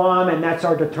atomic bomb, and that's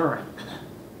our deterrent.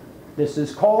 This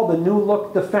is called the New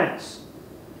Look defense.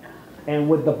 And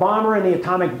with the bomber and the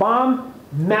atomic bomb,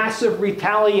 massive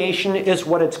retaliation is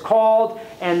what it's called,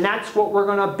 and that's what we're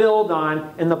going to build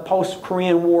on in the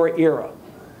post-Korean War era.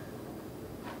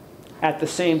 At the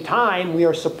same time, we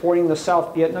are supporting the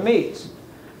South Vietnamese.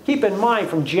 Keep in mind,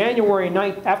 from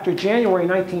after January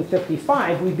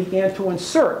 1955, we began to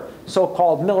insert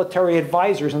so-called military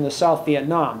advisors in the South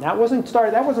Vietnam. That wasn't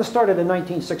started in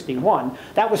 1961.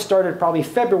 That was started probably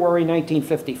February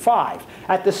 1955.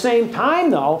 At the same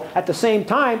time, though,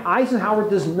 Eisenhower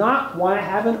does not want to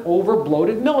have an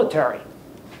overbloated military.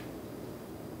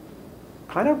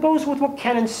 Kind of goes with what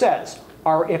Kennan says.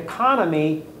 Our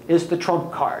economy is the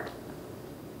trump card.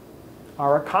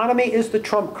 Our economy is the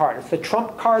trump card. It's the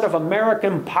trump card of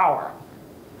American power.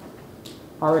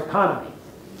 Our economy.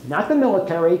 Not the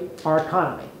military, our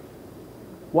economy.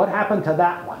 What happened to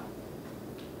that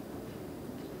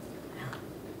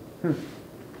one?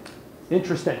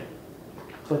 Interesting.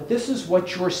 But this is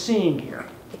what you're seeing here.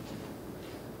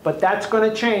 But that's going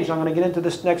to change. I'm going to get into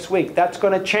this next week. That's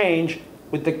going to change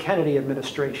with the Kennedy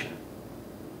administration.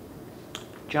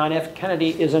 John F.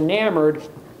 Kennedy is enamored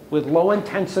with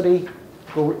low-intensity,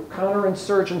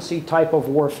 counterinsurgency type of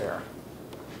warfare.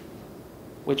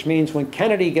 Which means when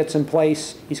Kennedy gets in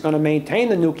place, he's going to maintain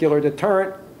the nuclear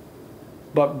deterrent,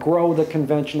 but grow the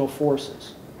conventional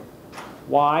forces.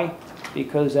 Why?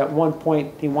 Because at one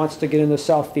point he wants to get into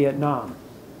South Vietnam.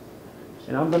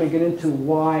 And I'm going to get into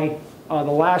why the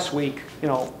last week,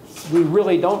 we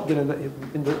really don't get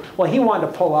into well, he wanted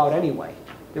to pull out anyway.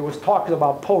 There was talk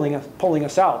about pulling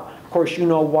us out. Of course, you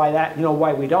know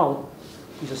why we don't.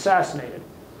 He's assassinated.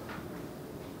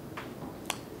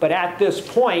 But at this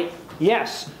point,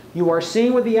 yes, you are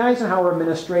seeing with the Eisenhower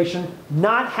administration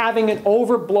not having an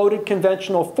overbloated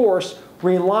conventional force,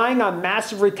 relying on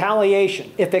massive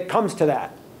retaliation, if it comes to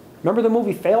that. Remember the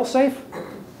movie Failsafe?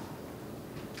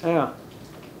 Yeah.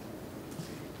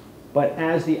 But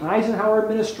as the Eisenhower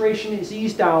administration is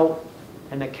eased out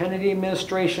and the Kennedy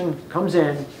administration comes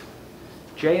in,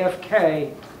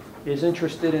 JFK is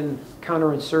interested in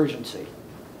counterinsurgency.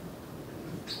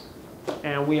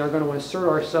 And we are going to insert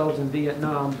ourselves in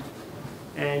Vietnam.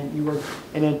 And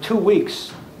in 2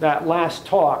 weeks, that last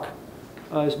talk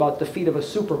is about defeat of a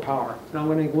superpower. And I'm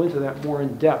going to go into that more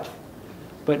in depth.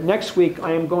 But next week,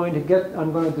 I'm going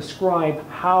to describe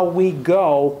how we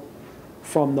go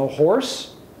from the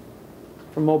horse,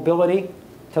 from mobility,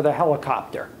 to the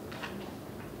helicopter.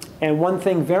 And one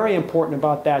thing very important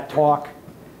about that talk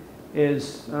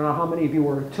is, I don't know how many of you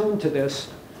were attuned to this,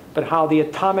 but how the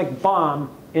atomic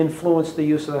bomb influenced the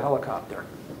use of the helicopter,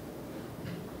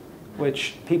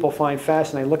 which people find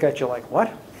fascinating. Look at you like,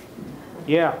 what?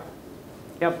 Yeah.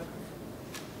 Yep.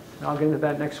 I'll get into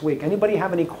that next week. Anybody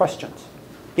have any questions?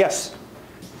 Yes?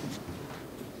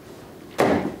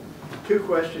 2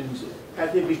 questions.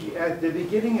 At the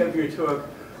beginning of your talk,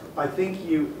 I think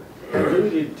you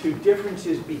alluded to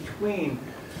differences between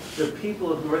the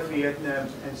people of North Vietnam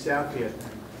and South Vietnam.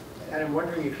 And I'm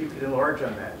wondering if you could enlarge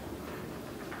on that.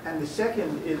 And the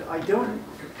second is,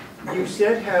 you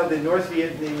said how the North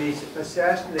Vietnamese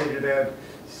assassinated about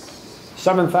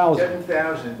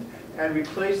 7,000 and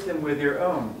replaced them with their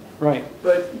own. Right.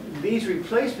 But these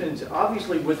replacements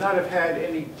obviously would not have had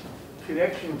any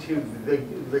connection to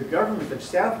the government of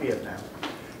South Vietnam.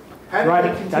 How did they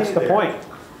continue That's the there? point.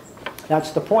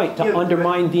 That's the point, to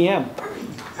undermine Diem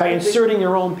by inserting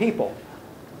your own people.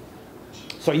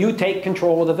 So you take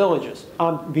control of the villages.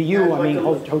 I mean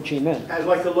Ho Chi Minh. As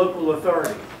like the local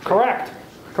authority. Correct.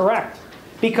 Correct.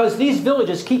 Because these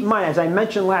villages, keep in mind, as I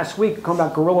mentioned last week, talking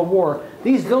about guerrilla war,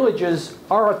 these villages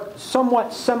are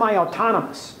somewhat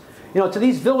semi-autonomous. To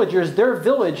these villagers, their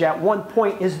village at one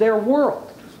point is their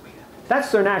world.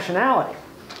 That's their nationality.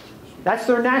 That's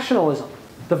their nationalism,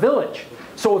 the village.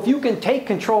 So if you can take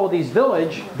control of these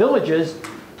villages,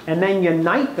 and then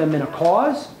unite them in a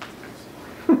cause?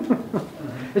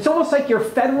 It's almost like you're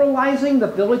federalizing the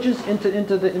villages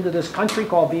into this country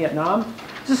called Vietnam.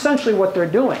 It's essentially what they're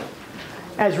doing.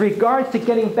 As regards to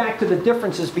getting back to the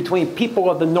differences between people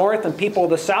of the North and people of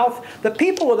the South, the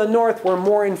people of the North were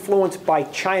more influenced by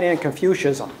China and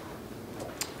Confucianism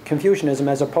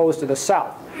as opposed to the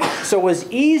South. So it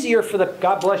was easier for the,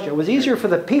 God bless you, it was easier for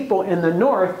the people in the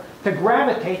North to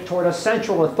gravitate toward a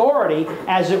central authority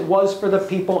as it was for the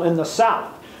people in the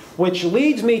South. Which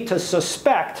leads me to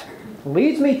suspect,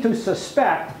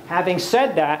 having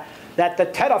said that, that the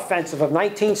Tet Offensive of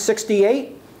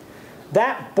 1968,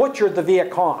 that butchered the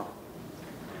Viet Cong.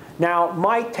 Now,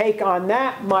 my take on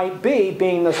that might be,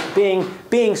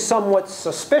 being somewhat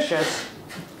suspicious,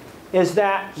 is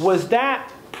that, was that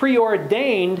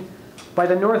preordained by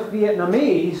the North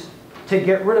Vietnamese to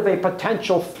get rid of a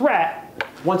potential threat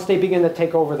once they begin to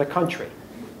take over the country?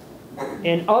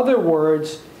 In other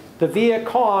words, the Viet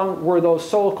Cong were those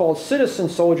so-called citizen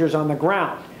soldiers on the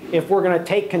ground. If we're going to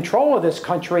take control of this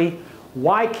country,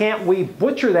 why can't we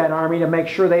butcher that army to make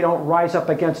sure they don't rise up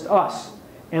against us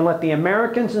and let the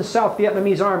Americans and South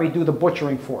Vietnamese army do the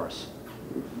butchering for us?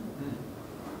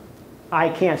 I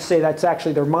can't say that's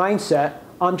actually their mindset.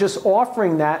 I'm just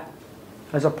offering that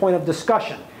as a point of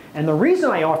discussion. And the reason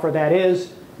I offer that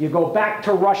is, you go back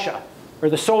to Russia or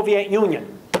the Soviet Union,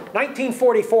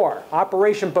 1944,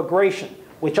 Operation Bagration,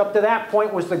 which up to that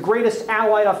point was the greatest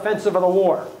Allied offensive of the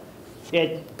war.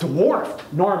 It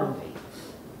dwarfed Normandy.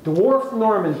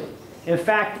 In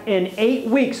fact, in 8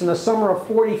 weeks in the summer of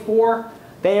 '44,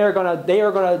 they are going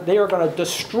to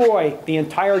destroy the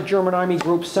entire German Army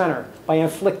Group Center by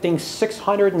inflicting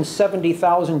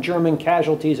 670,000 German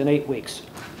casualties in 8 weeks.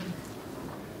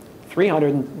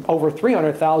 Over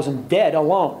 300,000 dead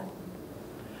alone.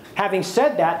 Having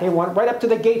said that, they went right up to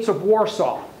the gates of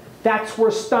Warsaw. That's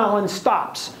where Stalin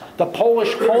stops. The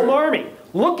Polish Home Army,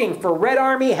 looking for Red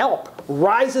Army help,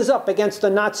 rises up against the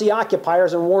Nazi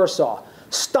occupiers in Warsaw.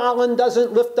 Stalin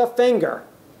doesn't lift a finger.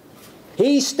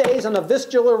 He stays on the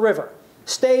Vistula River,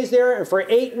 stays there, and for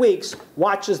 8 weeks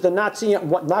watches the Nazi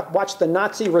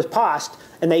riposte,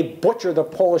 and they butcher the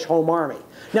Polish Home Army.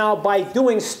 Now, by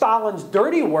doing Stalin's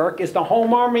dirty work, is the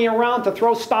Home Army around to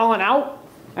throw Stalin out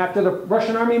after the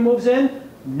Russian army moves in?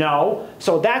 No.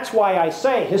 So that's why I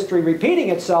say, history repeating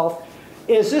itself.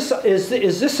 Is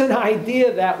this an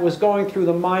idea that was going through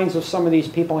the minds of some of these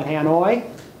people in Hanoi?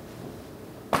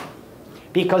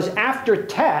 Because after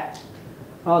Tet,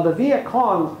 the Viet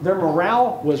Cong, their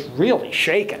morale was really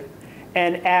shaken.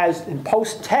 And as in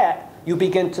post-Tet, you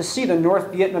begin to see the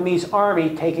North Vietnamese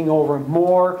army taking over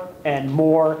more and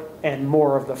more and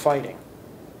more of the fighting.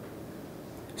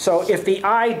 So if the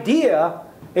idea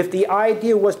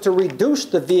was to reduce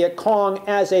the Viet Cong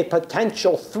as a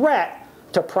potential threat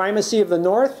to primacy of the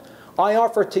North, I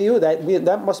offer to you that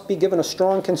that must be given a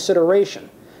strong consideration.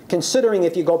 Considering,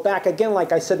 if you go back again,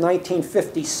 like I said,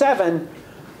 1957,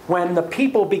 when the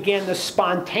people began the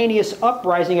spontaneous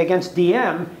uprising against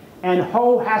Diem, and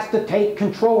Ho has to take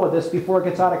control of this before it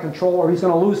gets out of control, or he's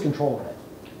going to lose control of it.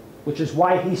 Which is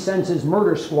why he sends his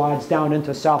murder squads down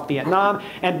into South Vietnam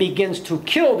and begins to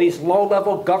kill these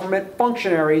low-level government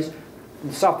functionaries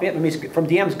in South Vietnamese, from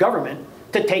Diem's government,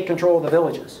 to take control of the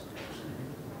villages.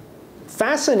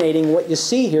 Fascinating what you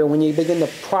see here when you begin to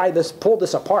pull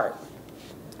this apart.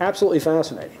 Absolutely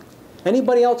fascinating.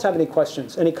 Anybody else have any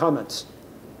questions, any comments?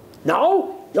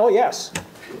 No? Oh, yes.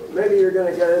 Maybe you're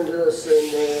going to get into this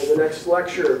in the next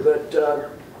lecture, but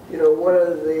you know, one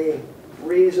of the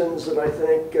reasons that I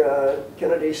think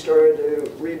Kennedy started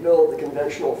to rebuild the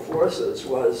conventional forces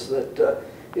was that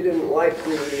he didn't like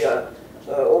the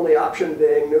only option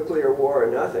being nuclear war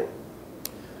or nothing.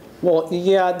 Well,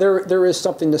 yeah, there is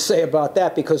something to say about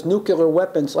that, because nuclear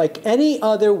weapons, like any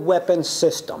other weapon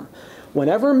system,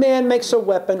 whenever man makes a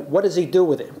weapon, what does he do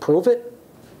with it? Improve it?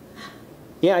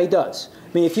 Yeah, he does.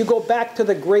 I mean, if you go back to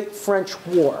the Great French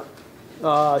War,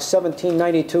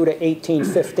 1792 to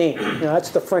 1815, that's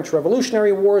the French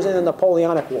Revolutionary Wars and the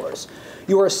Napoleonic Wars.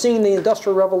 You are seeing the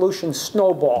Industrial Revolution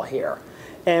snowball here.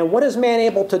 And what is man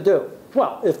able to do?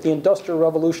 Well, if the Industrial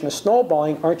Revolution is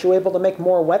snowballing, aren't you able to make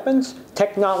more weapons?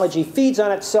 Technology feeds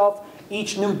on itself.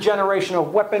 Each new generation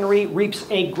of weaponry reaps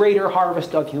a greater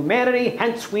harvest of humanity.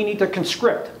 Hence, we need to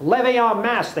conscript. Levée en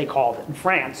masse, they called it in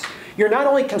France. You're not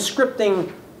only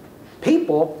conscripting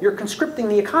people, you're conscripting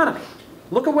the economy.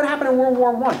 Look at what happened in World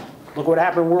War I. Look what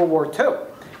happened in World War II.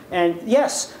 And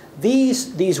yes,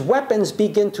 these weapons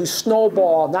begin to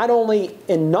snowball, not only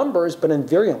in numbers, but in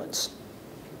virulence.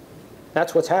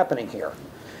 That's what's happening here.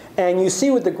 And you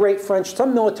see with the Great French,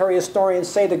 some military historians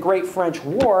say the Great French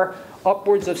War,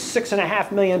 upwards of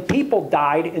 6.5 million people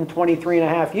died in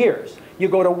 23.5 years. You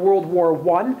go to World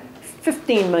War I,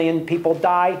 15 million people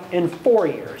die in 4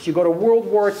 years. You go to World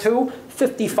War II,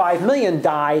 55 million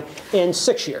die in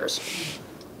 6 years.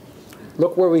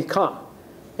 Look where we've come.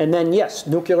 And then, yes,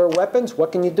 nuclear weapons,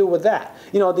 what can you do with that?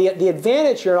 You know, the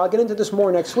advantage here, and I'll get into this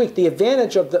more next week, the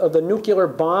advantage of the nuclear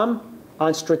bomb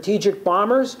on strategic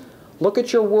bombers, look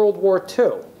at your World War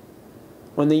II.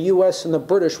 When the US and the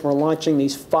British were launching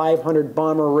these 500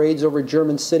 bomber raids over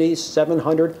German cities,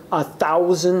 700,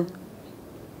 1,000,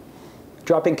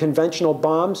 dropping conventional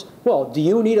bombs. Well, do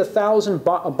you need 1,000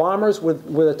 bombers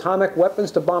with atomic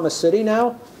weapons to bomb a city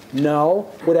now? No.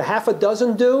 Would a half a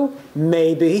dozen do?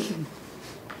 Maybe.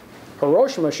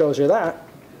 Hiroshima shows you that.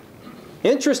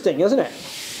 Interesting, isn't it?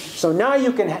 So now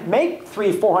you can make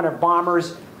 300-400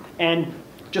 bombers and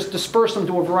just disperse them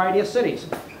to a variety of cities.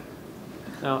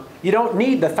 Now, you don't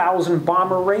need the 1,000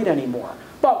 bomber rate anymore.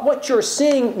 But what you're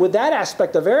seeing with that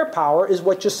aspect of air power is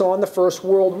what you saw in the First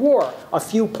World War. A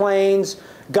few planes,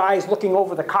 guys looking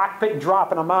over the cockpit and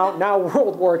dropping them out. Now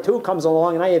World War II comes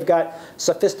along and now you've got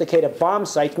sophisticated bomb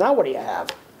sites. Now what do you have?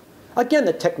 Again,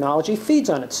 the technology feeds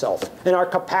on itself. And our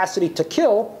capacity to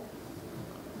kill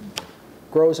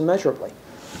grows immeasurably.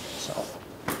 So,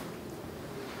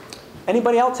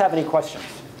 anybody else have any questions?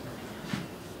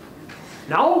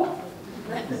 No?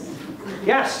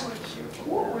 Yes?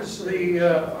 What was the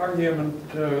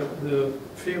argument, the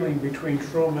feeling between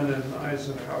Truman and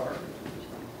Eisenhower?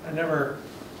 I never,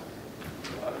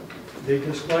 they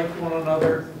disliked one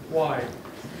another. Why?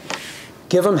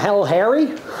 Give him hell,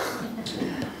 Harry?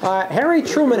 Harry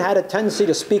Truman had a tendency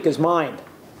to speak his mind.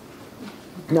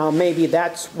 Now, maybe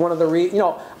that's one of the reasons. You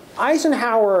know,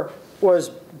 Eisenhower was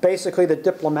basically the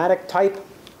diplomatic type.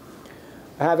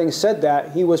 Having said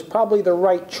that, he was probably the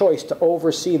right choice to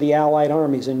oversee the Allied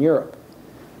armies in Europe.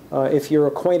 If you're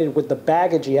acquainted with the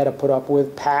baggage he had to put up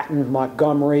with, Patton,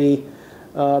 Montgomery,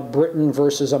 Britain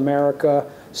versus America,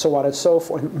 so on and so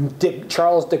forth,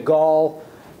 Charles de Gaulle,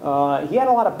 he had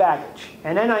a lot of baggage.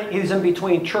 And then he was in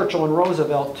between Churchill and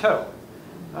Roosevelt, too.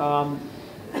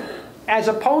 As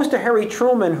opposed to Harry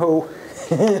Truman, who,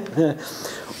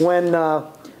 when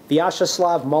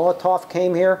Vyacheslav Molotov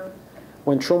came here,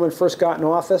 when Truman first got in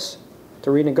office, to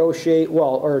renegotiate,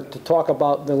 well, or to talk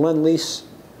about the Lend-Lease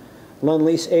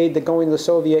aid that going to the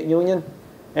Soviet Union,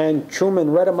 and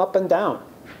Truman read him up and down.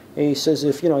 And he says,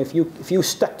 if you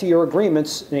stuck to your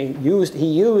agreements, and he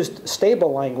used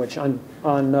stable language on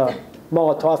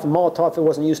Molotov, and Molotov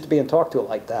wasn't used to being talked to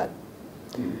like that.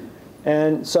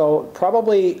 And so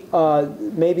probably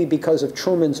maybe because of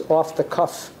Truman's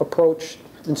off-the-cuff approach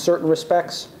in certain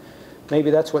respects, maybe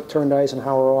that's what turned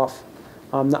Eisenhower off.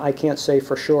 I can't say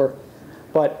for sure.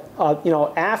 But,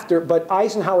 but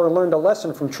Eisenhower learned a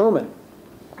lesson from Truman.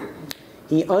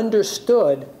 He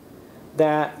understood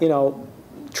that,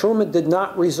 Truman did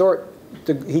not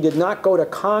he did not go to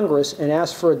Congress and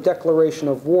ask for a declaration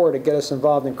of war to get us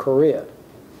involved in Korea.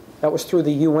 That was through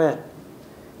the UN.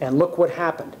 And look what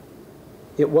happened.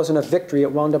 It wasn't a victory,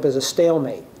 it wound up as a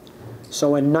stalemate.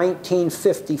 So in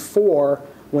 1954,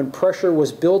 when pressure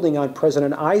was building on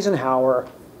President Eisenhower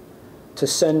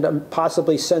to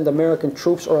possibly send American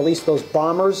troops, or at least those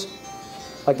bombers,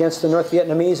 against the North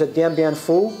Vietnamese at Dien Bien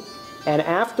Phu, and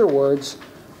afterwards,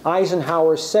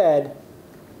 Eisenhower said,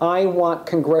 I want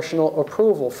congressional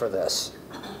approval for this.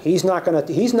 He's not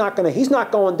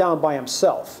going down by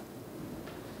himself.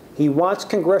 He wants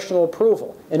congressional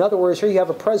approval. In other words, here you have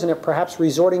a president perhaps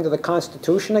resorting to the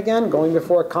Constitution again, going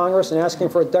before Congress and asking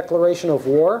for a declaration of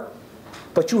war.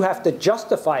 But you have to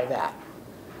justify that.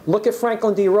 Look at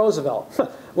Franklin D. Roosevelt.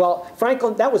 Well,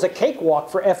 Franklin, that was a cakewalk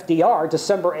for FDR,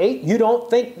 December 8th. You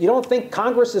don't think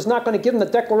Congress is not going to give him the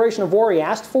declaration of war he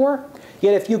asked for?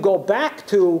 Yet if you go back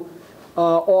to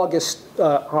April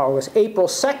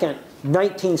 2nd,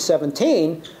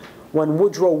 1917, when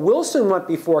Woodrow Wilson went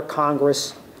before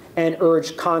Congress and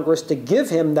urged Congress to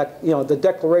give him that, the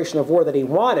declaration of war that he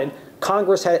wanted,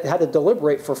 Congress had to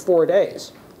deliberate for 4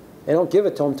 days. They don't give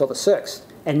it to him until the 6th.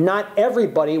 And not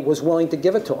everybody was willing to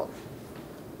give it to him.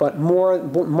 But more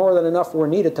than enough were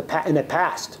needed and it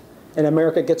passed. And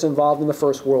America gets involved in the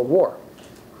First World War.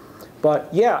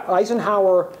 But yeah,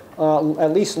 Eisenhower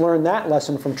at least learned that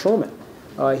lesson from Truman.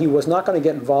 He was not going to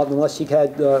get involved unless he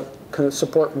had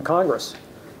support from Congress.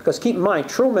 Because keep in mind,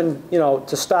 Truman,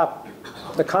 to stop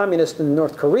the communists in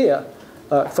North Korea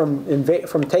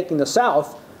from taking the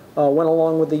South, went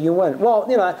along with the UN. Well,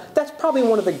 that's probably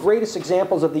one of the greatest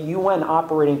examples of the UN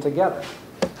operating together,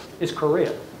 is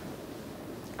Korea.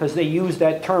 because they used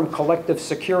that term collective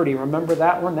security. Remember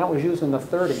that one? That was used in the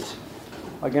 30s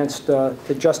against, to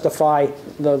justify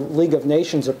the League of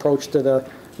Nations approach to the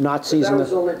Nazis. But that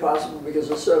was only possible because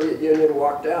the Soviet Union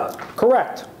walked out.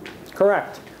 Correct,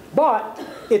 correct. But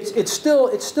it's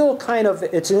still kind of,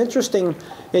 it's interesting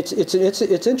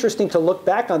to look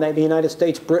back on that. The United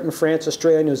States, Britain, France,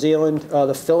 Australia, New Zealand,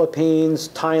 the Philippines,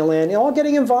 Thailand, all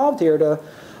getting involved here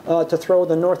to throw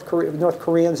the North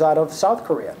Koreans out of South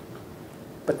Korea.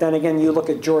 But then again, you look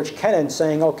at George Kennan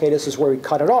saying, okay, this is where we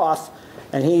cut it off,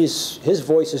 and his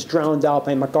voice is drowned out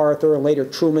by MacArthur, and later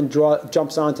Truman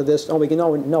jumps onto this. Oh,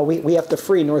 we have to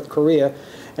free North Korea,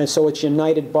 and so it's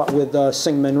united but with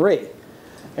Syngman Rhee.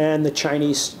 And the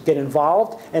Chinese get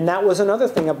involved, and that was another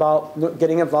thing about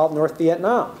getting involved in North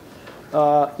Vietnam.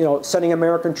 Sending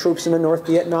American troops into North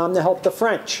Vietnam to help the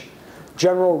French.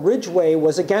 General Ridgway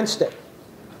was against it.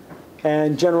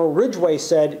 And General Ridgway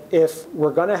said, if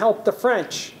we're going to help the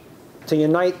French to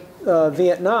unite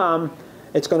Vietnam,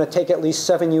 it's going to take at least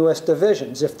 7 U.S.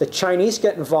 divisions. If the Chinese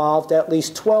get involved, at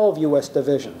least 12 U.S.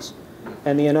 divisions.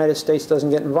 And the United States doesn't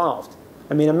get involved.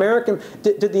 I mean,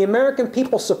 did the American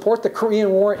people support the Korean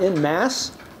War en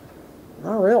masse?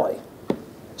 Not really.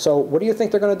 So what do you think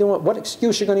they're going to do? What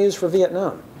excuse are you going to use for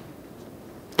Vietnam?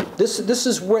 This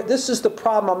is the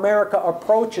problem America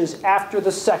approaches after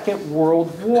the Second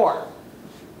World War.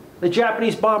 The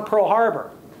Japanese bombed Pearl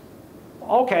Harbor.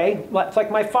 Okay, it's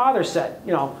like my father said,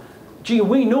 gee,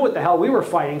 we knew what the hell we were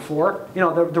fighting for.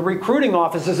 The recruiting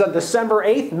offices on December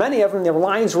 8th, many of them, their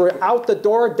lines were out the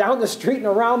door, down the street, and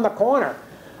around the corner.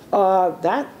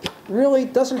 That really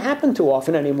doesn't happen too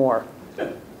often anymore.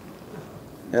 Even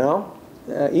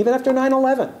after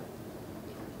 9/11.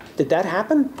 Did that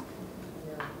happen?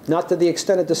 Not to the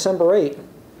extent of December 8th.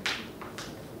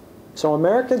 So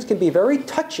Americans can be very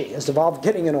touchy as involved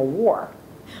getting in a war.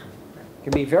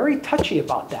 Can be very touchy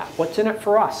about that. What's in it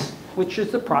for us? Which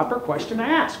is the proper question to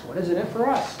ask. What is in it for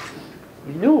us?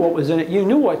 You knew what was in it. You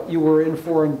knew what you were in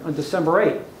for on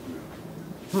December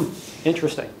 8th.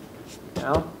 Interesting.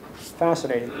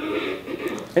 Fascinating.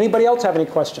 Anybody else have any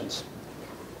questions?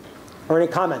 Or any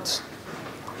comments?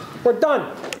 We're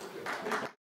done.